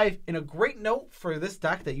 $45. And a great note for this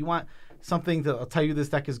deck that you want something that'll tell you this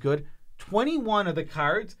deck is good: 21 of the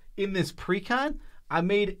cards in this precon I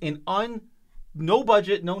made an no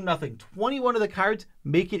budget, no nothing. 21 of the cards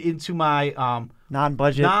make it into my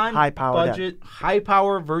non-budget, high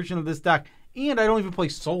power version of this deck. And I don't even play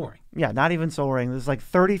Soul Ring. Yeah, not even Soul Ring. There's like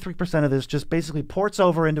 33% of this just basically ports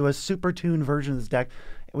over into a super tuned version of this deck.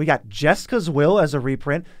 We got Jessica's Will as a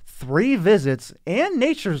reprint, 3 visits, and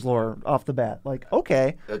Nature's Lore off the bat. Like,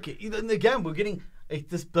 okay. Okay. And again, we're getting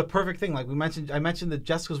the perfect thing. Like I mentioned the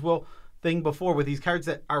Jessica's Will thing before with these cards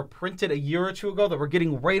that are printed a year or 2 ago that we're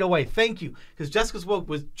getting right away. Thank you. Because Jessica's Will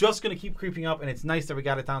was just going to keep creeping up, and it's nice that we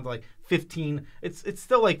got it down to like 15. It's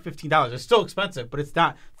still like $15. It's still expensive, but it's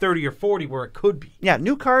not 30 or 40 where it could be. Yeah,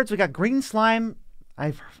 new cards. We got Green Slime.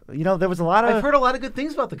 There was a lot of... I've heard a lot of good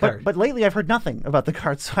things about the card. But lately I've heard nothing about the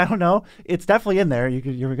card, so I don't know. It's definitely in there.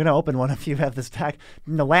 You're going to open one if you have this deck.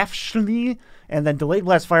 Laugh Shlee, and then Delayed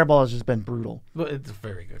Blast Fireball has just been brutal. Well, it's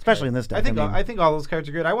very good. Especially in this deck. I think all those cards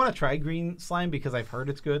are good. I want to try Green Slime because I've heard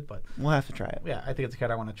it's good, but... We'll have to try it. Yeah, I think it's a card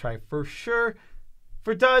I want to try for sure.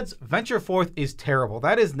 For duds, Venture Forth is terrible.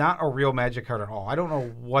 That is not a real Magic card at all. I don't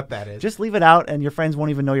know what that is. Just leave it out, and your friends won't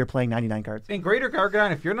even know you're playing 99 cards. In Greater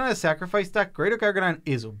Gargadon, if you're not a sacrifice deck, Greater Gargadon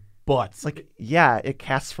is butts. Like, yeah, it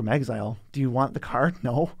casts from exile. Do you want the card?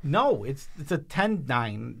 No. No, it's a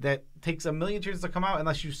 10-9 that takes a million turns to come out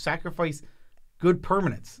unless you sacrifice good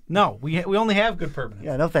permanents. No, we only have good permanents.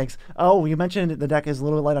 Yeah, no thanks. Oh, you mentioned the deck is a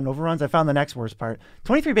little light on overruns. I found the next worst part.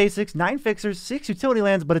 23 basics, 9 fixers, 6 utility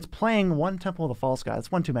lands, but it's playing 1 Temple of the False God.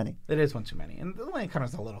 It's 1 too many. It is 1 too many. And the land count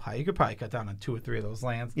is a little high. You could probably cut down on 2 or 3 of those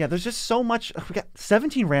lands. Yeah, there's just so much. We got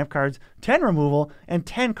 17 ramp cards, 10 removal, and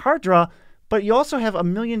 10 card draw. But you also have a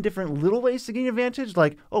million different little ways to gain advantage.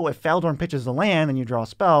 Like, oh, if Faldorn pitches a land and you draw a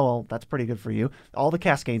spell, well, that's pretty good for you. All the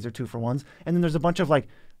cascades are 2-for-1s. And then there's a bunch of like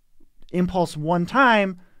impulse one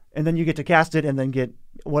time, and then you get to cast it and then get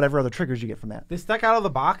whatever other triggers you get from that. This deck out of the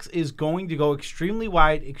box is going to go extremely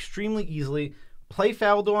wide, extremely easily. Play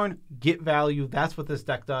Faldorn, get value. That's what this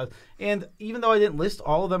deck does. And even though I didn't list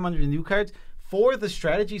all of them under the new cards, for the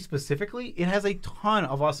strategy specifically, it has a ton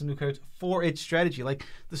of awesome new cards for its strategy. Like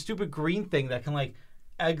the stupid green thing that can like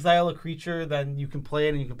exile a creature, then you can play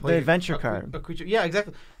it and you can play the adventure card. A creature. Yeah,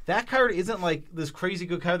 exactly. That card isn't like this crazy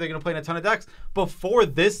good card they're going to play in a ton of decks. But for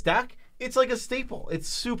this deck, it's like a staple. It's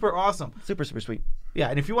super awesome. Super, super sweet. Yeah,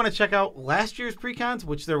 and if you want to check out last year's Precons,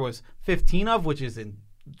 which there was 15 of, which is in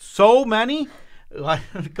so many,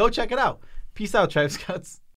 go check it out. Peace out, Tribe Scouts.